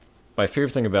 Mm-hmm. My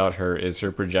favorite thing about her is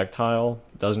her projectile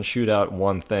doesn't shoot out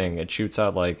one thing. It shoots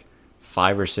out like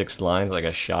 5 or 6 lines like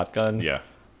a shotgun. Yeah.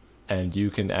 And you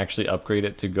can actually upgrade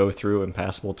it to go through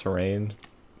impassable terrain.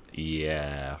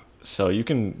 Yeah. So you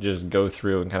can just go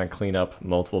through and kind of clean up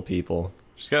multiple people.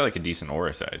 She's got like a decent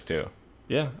aura size too.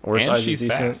 Yeah, aura And size she's is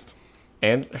decent. fast.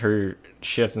 And her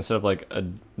shift, instead of like a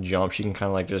jump, she can kind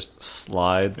of like just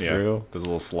slide through. Does a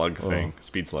little slug thing.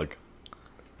 Speed slug.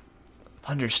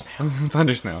 Thundersnail.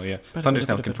 Thundersnail, yeah.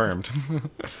 Thundersnail confirmed.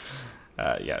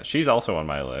 Yeah, she's also on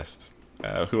my list.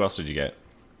 Who else did you get?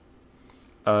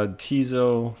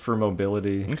 Tizo for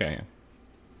mobility. Okay.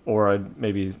 Or I'd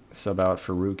maybe sub out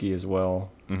for Rookie as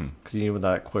well. Mm-hmm. Because you need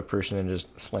that quick person and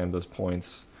just slam those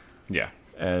points. Yeah.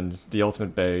 And the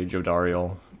ultimate Bay,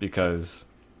 Jodariel, because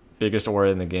biggest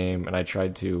aura in the game, and I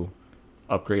tried to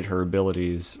upgrade her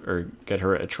abilities or get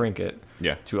her a trinket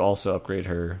to also upgrade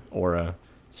her aura.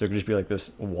 So it could just be like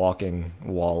this walking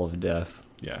wall of death.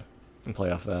 Yeah. And play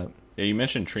off that. Yeah, you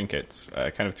mentioned trinkets.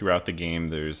 Kind of throughout the game,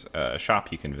 there's a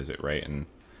shop you can visit, right? And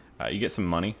you get some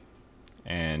money,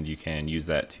 and you can use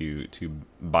that to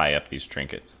buy up these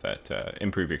trinkets that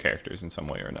improve your characters in some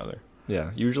way or another.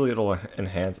 Yeah, usually it'll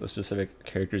enhance a specific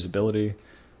character's ability,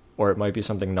 or it might be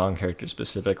something non-character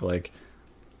specific, like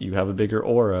you have a bigger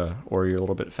aura, or you're a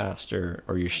little bit faster,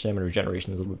 or your stamina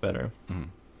regeneration is a little bit better. Mm-hmm.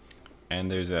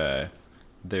 And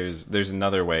there's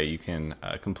another way you can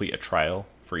complete a trial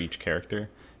for each character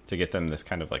to get them this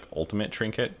kind of like ultimate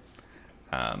trinket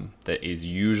that is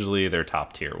usually their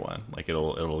top tier one. Like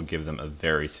it'll give them a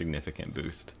very significant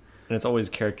boost. And it's always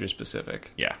character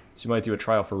specific. Yeah. So you might do a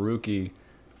trial for Rookie,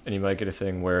 and you might get a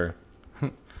thing where,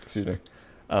 excuse me,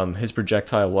 his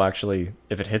projectile will actually,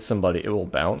 if it hits somebody, it will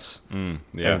bounce and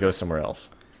go somewhere else.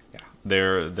 Yeah.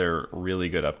 They're really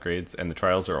good upgrades, and the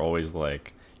trials are always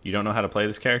like, you don't know how to play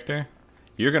this character?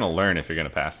 You're going to learn if you're going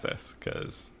to pass this,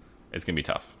 because it's going to be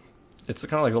tough. It's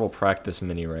kind of like a little practice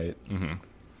mini, right? Mm-hmm.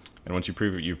 And once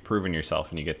you've proven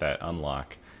yourself and you get that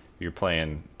unlock, you're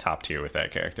playing top tier with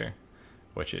that character,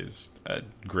 which is a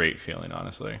great feeling,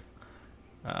 honestly.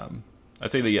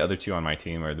 I'd say the other two on my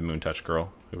team are the Moon Touch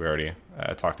Girl, who we already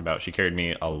talked about. She carried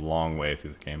me a long way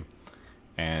through the game,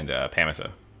 and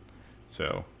Pamitha.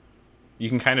 So you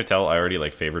can kind of tell I already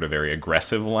like favored a very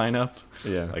aggressive lineup.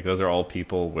 Yeah, like those are all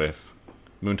people with.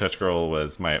 Moon Touch Girl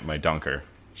was my dunker.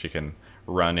 She can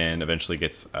run in, eventually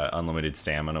gets unlimited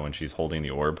stamina when she's holding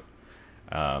the orb,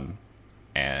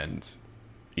 and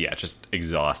yeah, just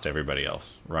exhaust everybody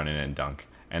else, run in and dunk.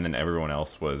 And then everyone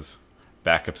else was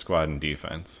backup squad and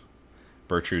defense.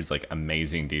 Bertrude's like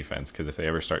amazing defense, because if they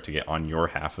ever start to get on your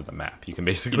half of the map, you can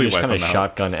basically you just wipe kind of them out.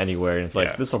 shotgun anywhere, and it's like,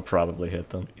 Yeah. this will probably hit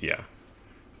them. Yeah,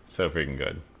 so freaking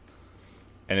good.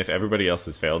 And if everybody else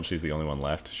has failed, she's the only one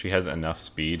left. She has enough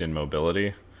speed and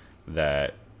mobility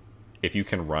that if you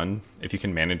can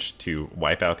manage to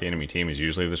wipe out the enemy team, is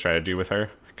usually the strategy with her,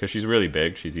 because she's really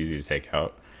big, she's easy to take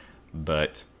out.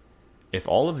 But if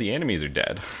all of the enemies are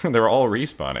dead, they're all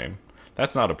respawning,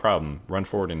 that's not a problem. Run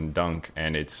forward and dunk,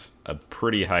 and it's a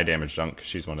pretty high damage dunk, 'cause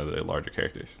she's one of the larger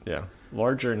characters. Yeah,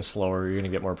 larger and slower, you're going to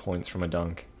get more points from a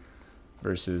dunk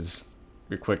versus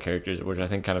your quick characters, which I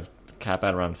think kind of cap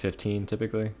out around 15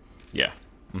 typically. Yeah.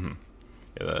 Mm-hmm.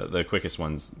 Yeah, the quickest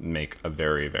ones make a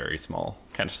very, very small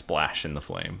kind of splash in the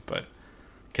flame, but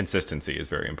consistency is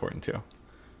very important too.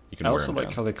 You can I wear also them like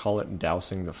down. how they call it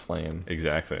dousing the flame.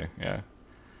 Exactly. Yeah.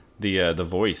 The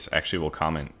voice actually will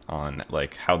comment on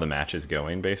like how the match is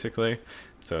going, basically.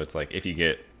 So it's like if you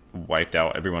get wiped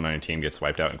out, everyone on your team gets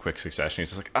wiped out in quick succession.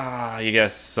 He's just like, you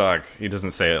guys suck. He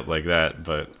doesn't say it like that,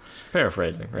 but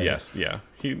Paraphrasing, right? yes, yeah.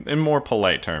 He, in more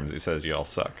polite terms, he says you all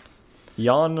suck.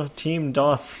 Yon team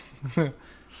doth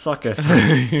sucketh.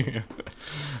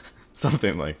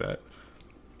 Something like that.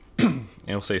 And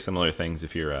he'll say similar things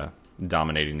if you're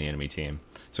dominating the enemy team.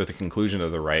 So at the conclusion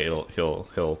of the right,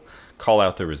 he'll call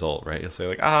out the result, right? He'll say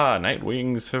like,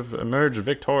 Nightwings have emerged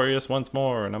victorious once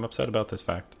more, and I'm upset about this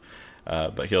fact.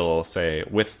 But he'll say,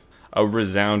 with a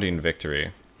resounding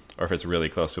victory, or if it's really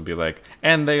close, he'll be like,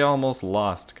 and they almost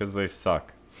lost because they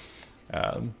suck.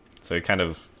 So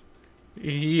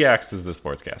he acts as the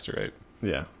sportscaster, right?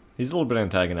 Yeah, he's a little bit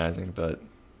antagonizing, but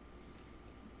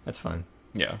that's fine.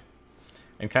 Yeah.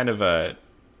 And kind of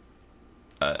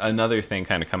another thing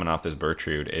kind of coming off this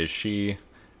Bertrude is she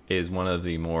is one of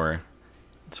the more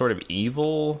sort of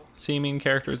evil seeming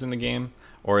characters in the game,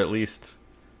 or at least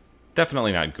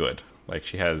definitely not good. Like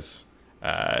she has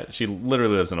she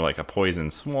literally lives in like a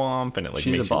poison swamp, and it like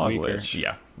She's makes a bog you weaker. witch.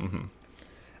 Yeah. Mm-hmm.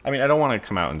 I mean, I don't want to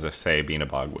come out and just say being a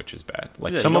bog witch is bad.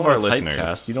 Like Yeah, some you of don't our wanna listeners,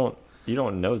 typecast. You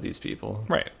don't know these people,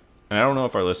 right? And I don't know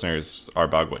if our listeners are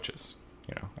bog witches.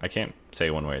 You know, I can't say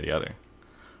one way or the other.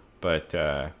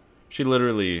 But she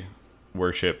literally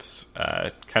worships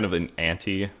kind of an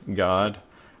anti-god,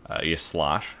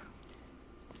 Yslash.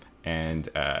 And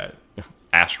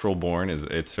Astralborn is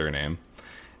its surname.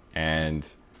 And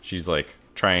she's like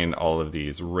trying all of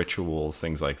these rituals,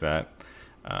 things like that.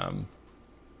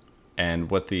 And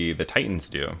what the Titans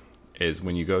do is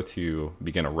when you go to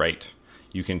begin a rite,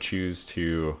 you can choose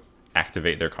to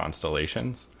activate their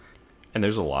constellations. And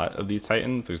there's a lot of these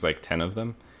Titans. There's like 10 of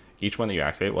them. Each one that you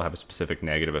activate will have a specific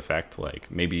negative effect, like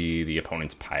maybe the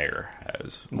opponent's Pyre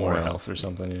has more health or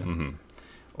something. Yeah. Mm-hmm.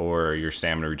 Or your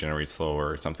stamina regenerates slower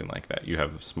or something like that. You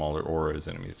have smaller auras,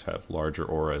 enemies have larger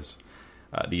auras.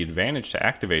 The advantage to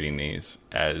activating these,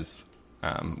 as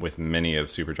with many of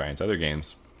Supergiant's other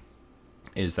games,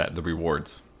 is that the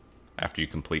rewards after you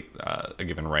complete a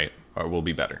given rite will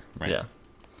be better, right? Yeah.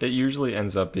 It usually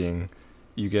ends up being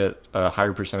you get a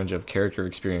higher percentage of character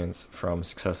experience from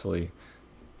successfully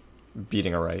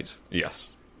beating a rite. Yes.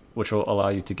 Which will allow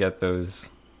you to get those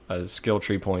skill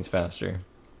tree points faster.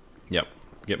 Yep.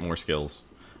 Get more skills,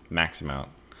 max them out.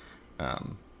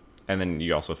 And then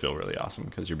you also feel really awesome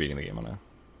because you're beating the game on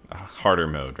a harder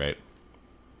mode, right?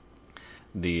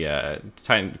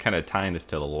 Kind of tying this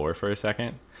to the lore for a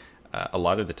second, a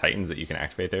lot of the Titans that you can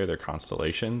activate there, their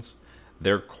constellations,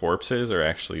 their corpses are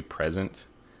actually present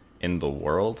in the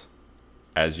world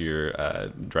as you're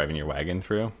driving your wagon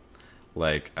through.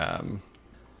 Like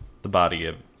the body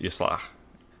of Yslash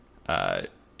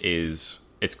is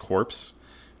its corpse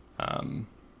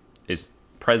is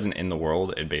present in the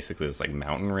world in basically this like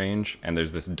mountain range, and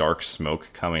there's this dark smoke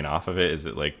coming off of it as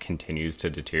it like continues to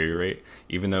deteriorate,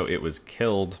 even though it was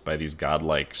killed by these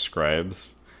godlike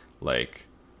scribes like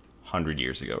 100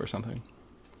 years ago or something,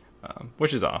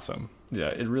 which is awesome. Yeah,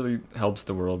 it really helps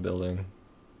the world building.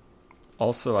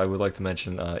 Also, I would like to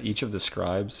mention each of the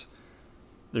scribes,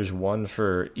 there's one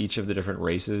for each of the different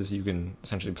races you can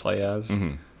essentially play as.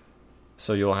 Mm-hmm.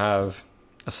 So you'll have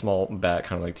a small bat,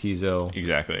 kind of like Tizo.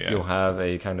 Exactly, yeah. You'll have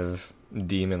a kind of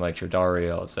demon like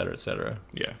Jodariel, etc., etc.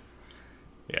 Yeah.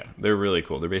 Yeah, they're really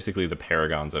cool. They're basically the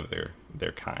paragons of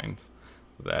their kind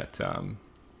that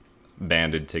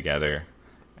banded together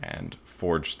and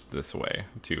forged this way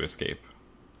to escape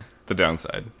the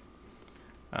downside.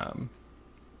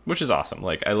 Which is awesome.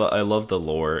 Like, I love the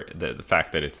lore, the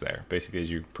fact that it's there. Basically,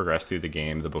 as you progress through the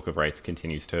game, the Book of Rites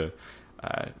continues to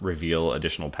reveal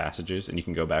additional passages, and you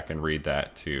can go back and read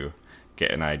that to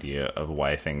get an idea of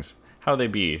why things, how they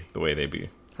be the way they be.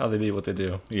 How they be what they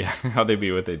do. Yeah, how they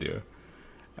be what they do.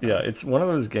 Yeah, it's one of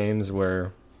those games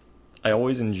where I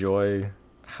always enjoy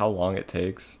how long it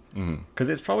takes. Because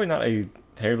it's probably not a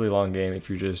terribly long game if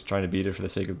you're just trying to beat it for the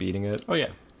sake of beating it. Oh, yeah.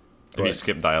 If you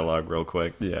skip dialogue real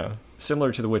quick. Yeah.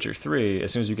 Similar to The Witcher 3,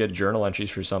 as soon as you get journal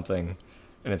entries for something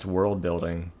and it's world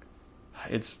building,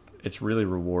 it's really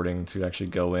rewarding to actually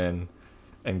go in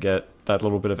and get that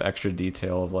little bit of extra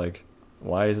detail of like,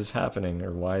 why is this happening,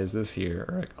 or why is this here,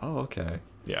 or like, oh, okay.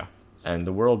 Yeah. And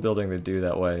the world building they do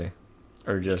that way,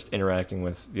 or just interacting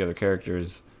with the other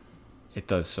characters, it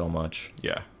does so much.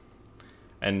 Yeah.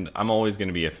 And I'm always going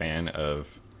to be a fan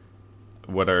of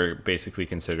what are basically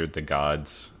considered the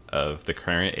gods of the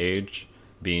current age,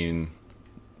 being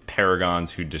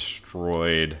paragons who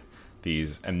destroyed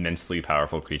these immensely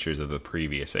powerful creatures of the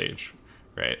previous age,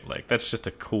 right? Like, that's just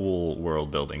a cool world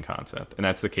building concept, and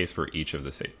that's the case for each of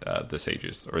the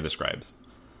sages or the scribes.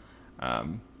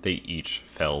 They each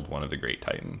felled one of the great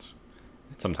titans,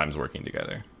 sometimes working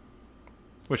together,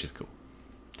 which is cool.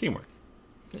 Teamwork.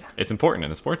 Yeah. It's important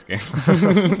in a sports game.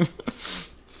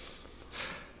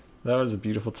 That was a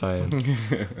beautiful time.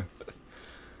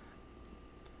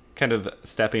 Kind of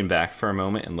stepping back for a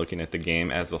moment and looking at the game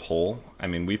as a whole. I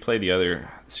mean, we play the other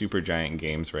Supergiant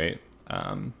games, right?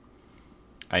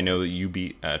 I know that you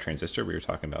beat Transistor. We were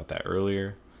talking about that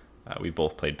earlier. We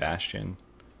both played Bastion.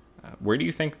 Where do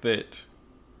you think that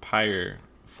Pyre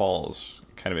falls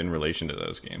kind of in relation to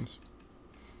those games?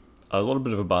 A little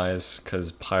bit of a bias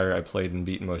because Pyre I played and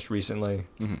beaten most recently.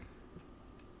 Mm-hmm.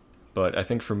 But I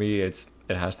think for me, it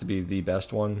has to be the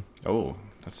best one. Oh,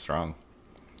 that's strong.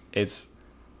 It's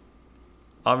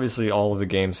obviously all of the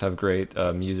games have great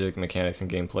music, mechanics, and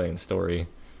gameplay and story.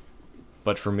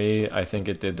 But for me, I think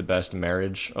it did the best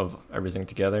marriage of everything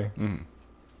together. Mm.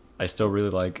 I still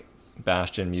really like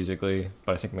Bastion musically,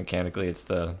 but I think mechanically it's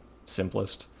the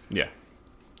simplest. Yeah.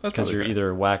 Because you're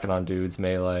either whacking on dudes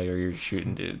melee or you're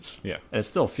shooting dudes. Yeah. And it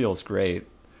still feels great.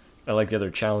 I like the other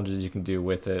challenges you can do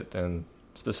with it and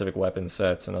specific weapon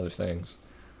sets and other things.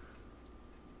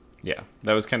 Yeah,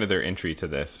 that was kind of their entry to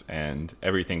this, and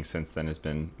everything since then has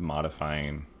been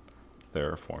modifying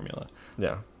their formula.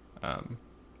 Yeah.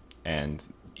 And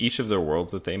each of their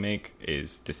worlds that they make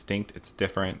is distinct. It's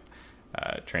different.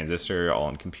 Transistor, all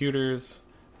on computers.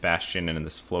 Bastion in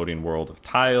this floating world of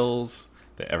tiles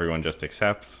that everyone just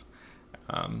accepts.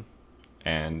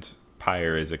 And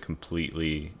Pyre is a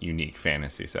completely unique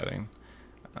fantasy setting.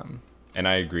 And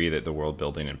I agree that the world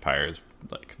building in Pyre is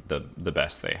like the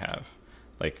best they have.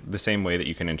 Like, the same way that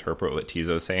you can interpret what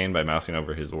Tizo's saying by mousing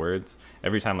over his words.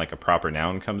 Every time, like, a proper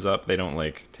noun comes up, they don't,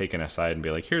 like, take an aside and be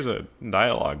like, here's a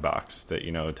dialogue box that,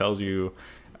 you know, tells you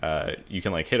you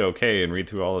can, like, hit OK and read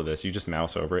through all of this. You just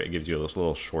mouse over it. It gives you this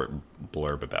little short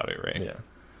blurb about it, right? Yeah.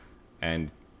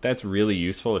 And that's really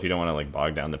useful if you don't want to, like,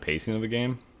 bog down the pacing of a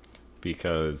game,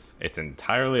 because it's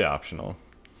entirely optional.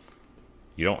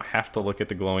 You don't have to look at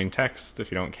the glowing text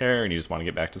if you don't care and you just want to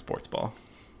get back to sports ball.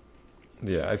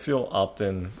 Yeah, I feel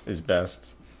opt-in is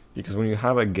best because when you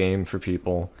have a game for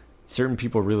people, certain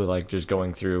people really like just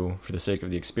going through for the sake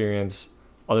of the experience.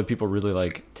 Other people really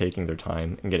like taking their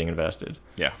time and getting invested.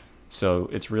 Yeah. So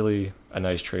it's really a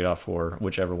nice trade-off for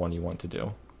whichever one you want to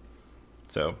do.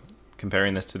 So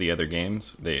comparing this to the other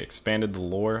games, they expanded the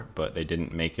lore, but they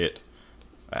didn't make it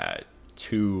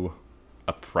too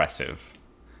oppressive.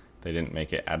 They didn't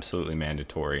make it absolutely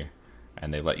mandatory.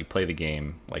 And they let you play the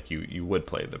game like you would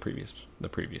play the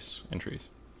previous entries.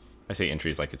 I say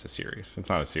entries like it's a series. It's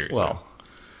not a series. Well,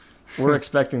 we're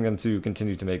expecting them to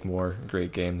continue to make more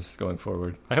great games going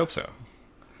forward. I hope so.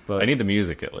 But I need the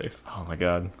music at least. Oh my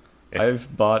god.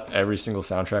 I've bought every single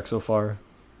soundtrack so far.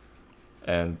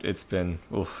 and it's been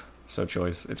so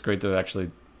choice. It's great to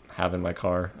actually have in my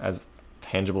car as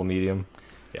tangible medium.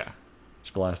 Yeah.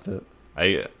 Just blast it.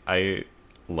 I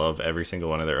love every single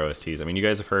one of their OSTs. I mean, you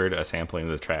guys have heard a sampling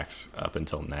of the tracks up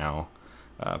until now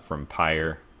from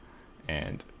Pyre,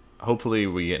 and hopefully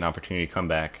we get an opportunity to come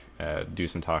back, do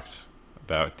some talks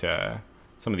about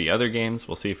some of the other games.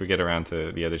 We'll see if we get around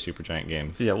to the other Supergiant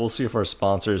games. Yeah, we'll see if our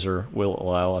sponsors will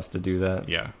allow us to do that.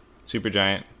 Yeah.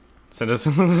 Supergiant, send us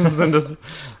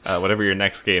whatever your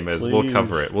next game is. Please. We'll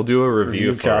cover it. We'll do a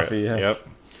review for copy, it. Yes. Yep.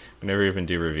 We never even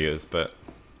do reviews, but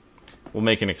we'll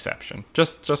make an exception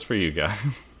just for you guys.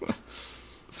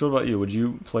 So what about you? Would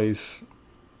you place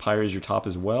Pyre as your top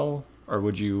as well, or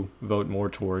would you vote more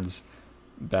towards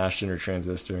Bastion or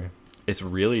Transistor? It's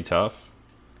really tough.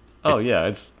 Oh, yeah,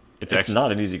 it's actually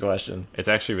not an easy question. It's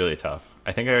actually really tough.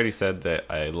 I think I already said that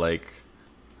I like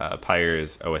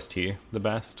Pyre's OST the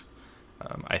best.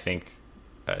 I think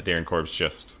Darren Korb's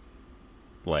just,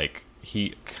 like,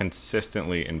 he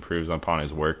consistently improves upon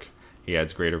his work. He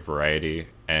adds greater variety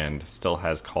and still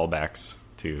has callbacks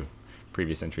to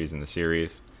previous entries in the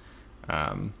series.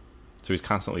 So he's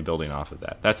constantly building off of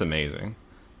that. That's amazing.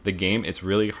 The game, it's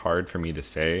really hard for me to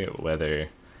say whether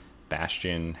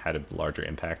Bastion had a larger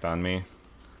impact on me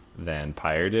than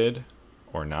Pyre did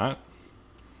or not.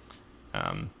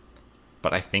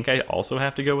 But I think I also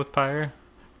have to go with Pyre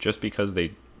just because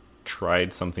they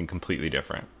tried something completely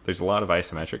different. There's a lot of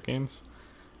isometric games.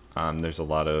 There's a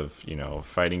lot of,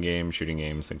 fighting games, shooting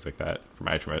games, things like that from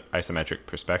isometric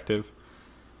perspective.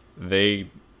 They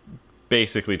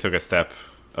basically took a step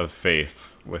of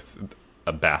faith with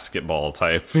a basketball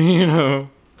type,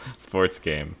 sports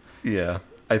game. Yeah.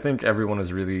 I think everyone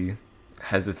was really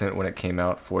hesitant when it came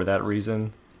out for that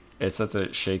reason. It's such a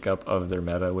shakeup of their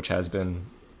meta, which has been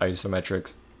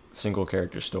isometric single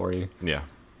character story. Yeah.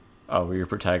 Where your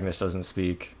protagonist doesn't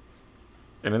speak.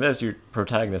 And in this, your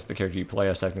protagonist, the character you play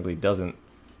as, technically doesn't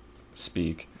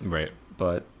speak. Right.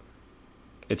 But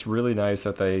it's really nice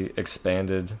that they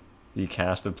expanded the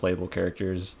cast of playable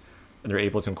characters and they're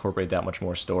able to incorporate that much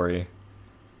more story.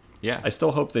 Yeah. I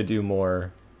still hope they do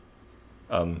more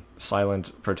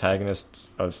silent protagonists,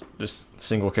 just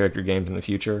single character games in the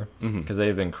future, because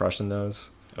they've been crushing those.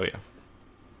 Oh, yeah.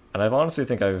 And honestly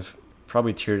think I've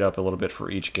probably teared up a little bit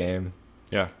for each game.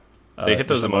 Yeah. They hit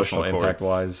those emotional impact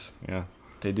wise. Yeah.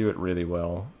 They do it really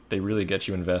well. They really get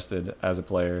you invested as a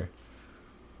player,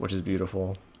 which is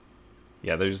beautiful.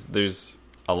 Yeah, there's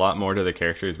a lot more to the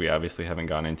characters we obviously haven't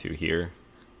gone into here.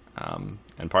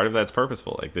 And part of that's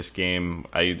purposeful. Like this game,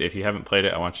 if you haven't played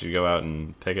it, I want you to go out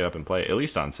and pick it up and play it, at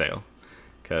least on sale.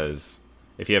 Because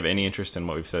if you have any interest in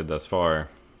what we've said thus far,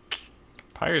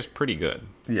 Pyre is pretty good.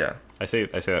 Yeah. I say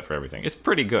that for everything. It's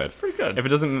pretty good. It's pretty good. If it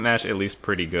doesn't match at least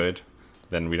pretty good,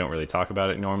 then we don't really talk about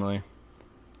it normally.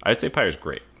 I'd say Pyre's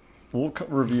great. We'll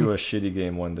review a shitty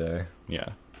game one day. Yeah.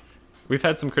 We've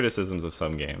had some criticisms of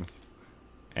some games.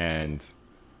 And,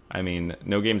 I mean,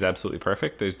 no game's absolutely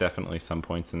perfect. There's definitely some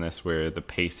points in this where the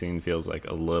pacing feels like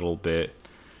a little bit,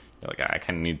 like I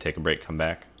kind of need to take a break, come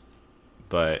back.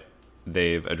 But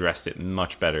they've addressed it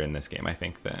much better in this game, I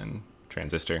think, than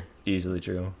Transistor. Easily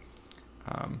true.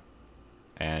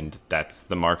 And that's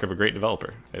the mark of a great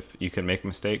developer. If you can make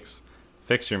mistakes,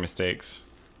 fix your mistakes,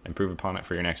 improve upon it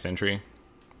for your next entry.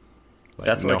 Like,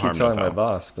 that's what I keep telling my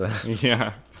boss. But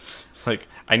yeah. Like,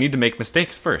 I need to make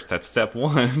mistakes first. That's step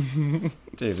one.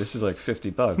 Dude, this is like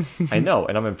 $50. I know,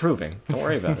 and I'm improving. Don't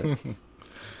worry about it.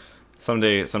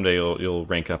 Someday you'll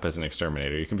rank up as an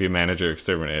exterminator. You can be a manager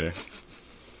exterminator.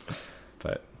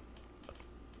 But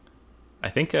I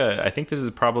think this is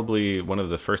probably one of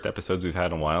the first episodes we've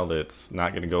had in a while that's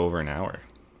not going to go over an hour.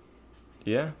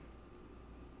 Yeah.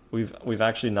 We've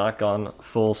actually not gone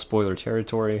full spoiler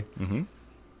territory.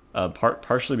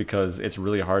 Partially because it's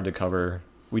really hard to cover.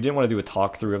 We didn't want to do a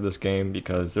talk through of this game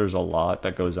because there's a lot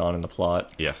that goes on in the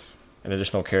plot. Yes. And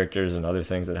additional characters and other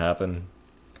things that happen.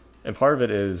 And part of it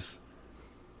is,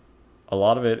 a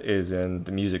lot of it is in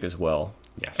the music as well.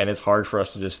 Yes. And it's hard for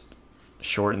us to just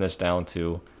shorten this down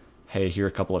to, hey, here are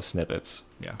a couple of snippets.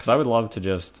 Yeah. Because I would love to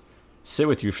just sit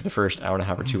with you for the first hour and a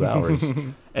half or 2 hours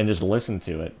and just listen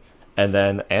to it. And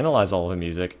then analyze all of the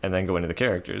music and then go into the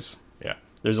characters. Yeah.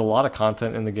 There's a lot of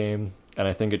content in the game, and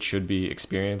I think it should be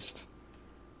experienced.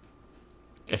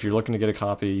 If you're looking to get a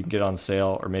copy, you can get it on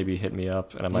sale, or maybe hit me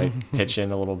up, and I might pitch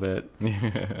in a little bit.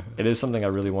 It is something I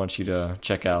really want you to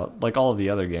check out, like all of the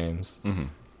other games.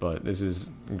 But this is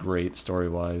great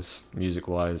story-wise,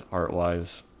 music-wise,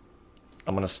 art-wise.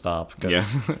 I'm going to stop,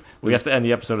 because we have to end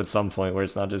the episode at some point where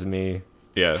it's not just me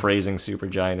praising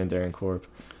Supergiant and Darren Korb.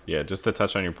 Yeah, just to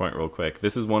touch on your point real quick,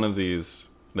 this is one of these,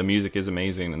 the music is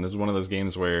amazing, and this is one of those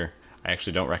games where I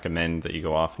actually don't recommend that you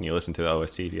go off and you listen to the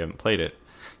OST if you haven't played it.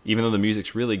 Even though the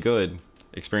music's really good,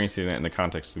 experiencing it in the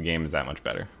context of the game is that much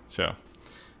better. So,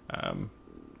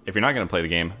 if you're not going to play the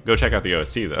game, go check out the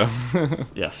OST, though.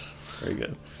 Yes, very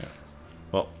good. Yeah.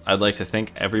 Well, I'd like to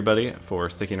thank everybody for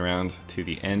sticking around to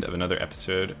the end of another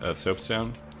episode of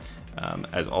Soapstone.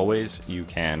 As always, you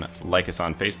can like us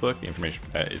on Facebook. The information for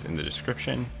that is in the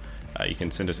description. You can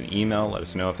send us an email. Let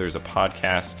us know if there's a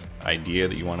podcast idea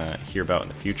that you want to hear about in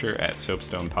the future at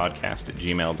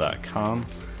soapstonepodcast@gmail.com.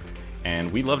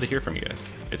 And we love to hear from you guys.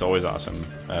 It's always awesome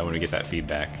when we get that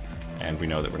feedback, and we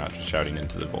know that we're not just shouting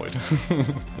into the void.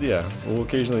 Yeah, we'll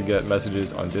occasionally get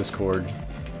messages on Discord,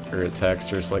 or a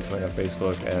text, or like something on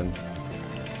Facebook, and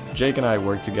Jake and I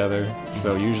work together,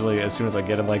 so usually as soon as I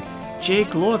get him, like,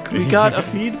 Jake, look, we got a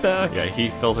feedback! Yeah, he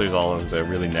filters all of the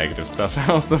really negative stuff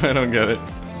out, so I don't get it.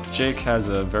 Jake has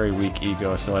a very weak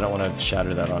ego, so I don't want to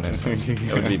shatter that on him.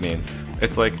 It would be mean.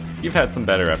 It's like, you've had some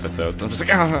better episodes. I'm just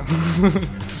like,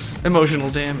 emotional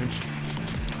damage.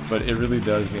 But it really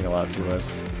does mean a lot to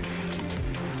us.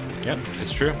 Yep,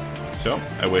 it's true. So,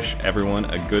 I wish everyone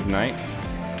a good night,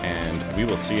 and we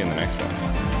will see you in the next one.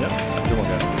 Yep, have a good one,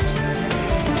 guys.